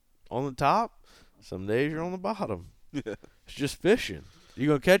on the top. Some days you're on the bottom. Yeah. It's just fishing. You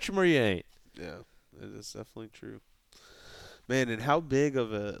gonna catch them or you ain't. Yeah. It is definitely true. Man, and how big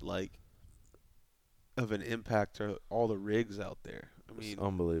of a of an impact are all the rigs out there? I mean, It's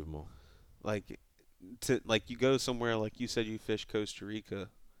unbelievable. like you go somewhere like you said you fish Costa Rica,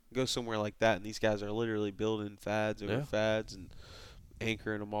 go somewhere like that, and these guys are literally building fads over Yeah. fads and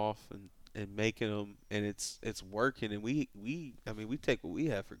anchoring them off and making them, and it's working. And we take what we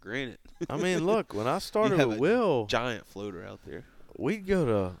have for granted. I mean, look, when I started have with a Will, Giant floater out there. we'd go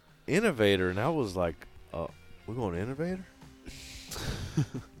to Innovator, and I was like, we're going to Innovator?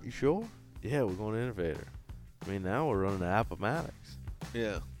 You sure? Yeah, we're going to Innovator. I mean, now we're running to Appomattox.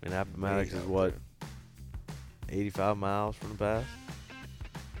 Yeah. I mean, Appomattox is out what, there. 85 miles from the pass?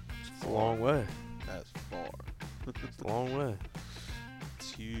 It's a long way. That's far. It's a long way.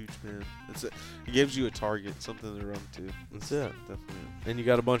 It's huge, man. It gives you a target, something to run to. That's it. Definitely. And you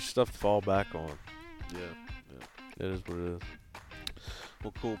got a bunch of stuff to fall back on. Yeah. It is what it is.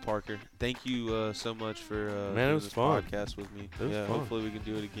 Well, cool, Parker. Thank you so much for Man, it doing was this fun. podcast with me. It was yeah, fun. hopefully we can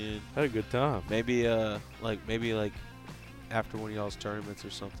do it again. Had a good time. Maybe like after one of y'all's tournaments or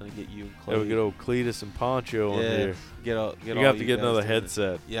something, and get you and Clay. Yeah, we get old Cletus and Poncho on here. Get all You all have to you get guys another doing it.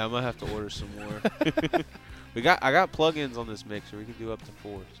 headset. Yeah, I might have to order some more. I got plugins on this mixer. We can do up to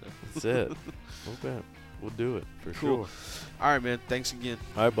 4. So. That's it. Okay. We'll do it for Cool. sure. All right, man. Thanks again.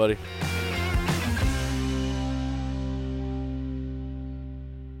 All right, buddy.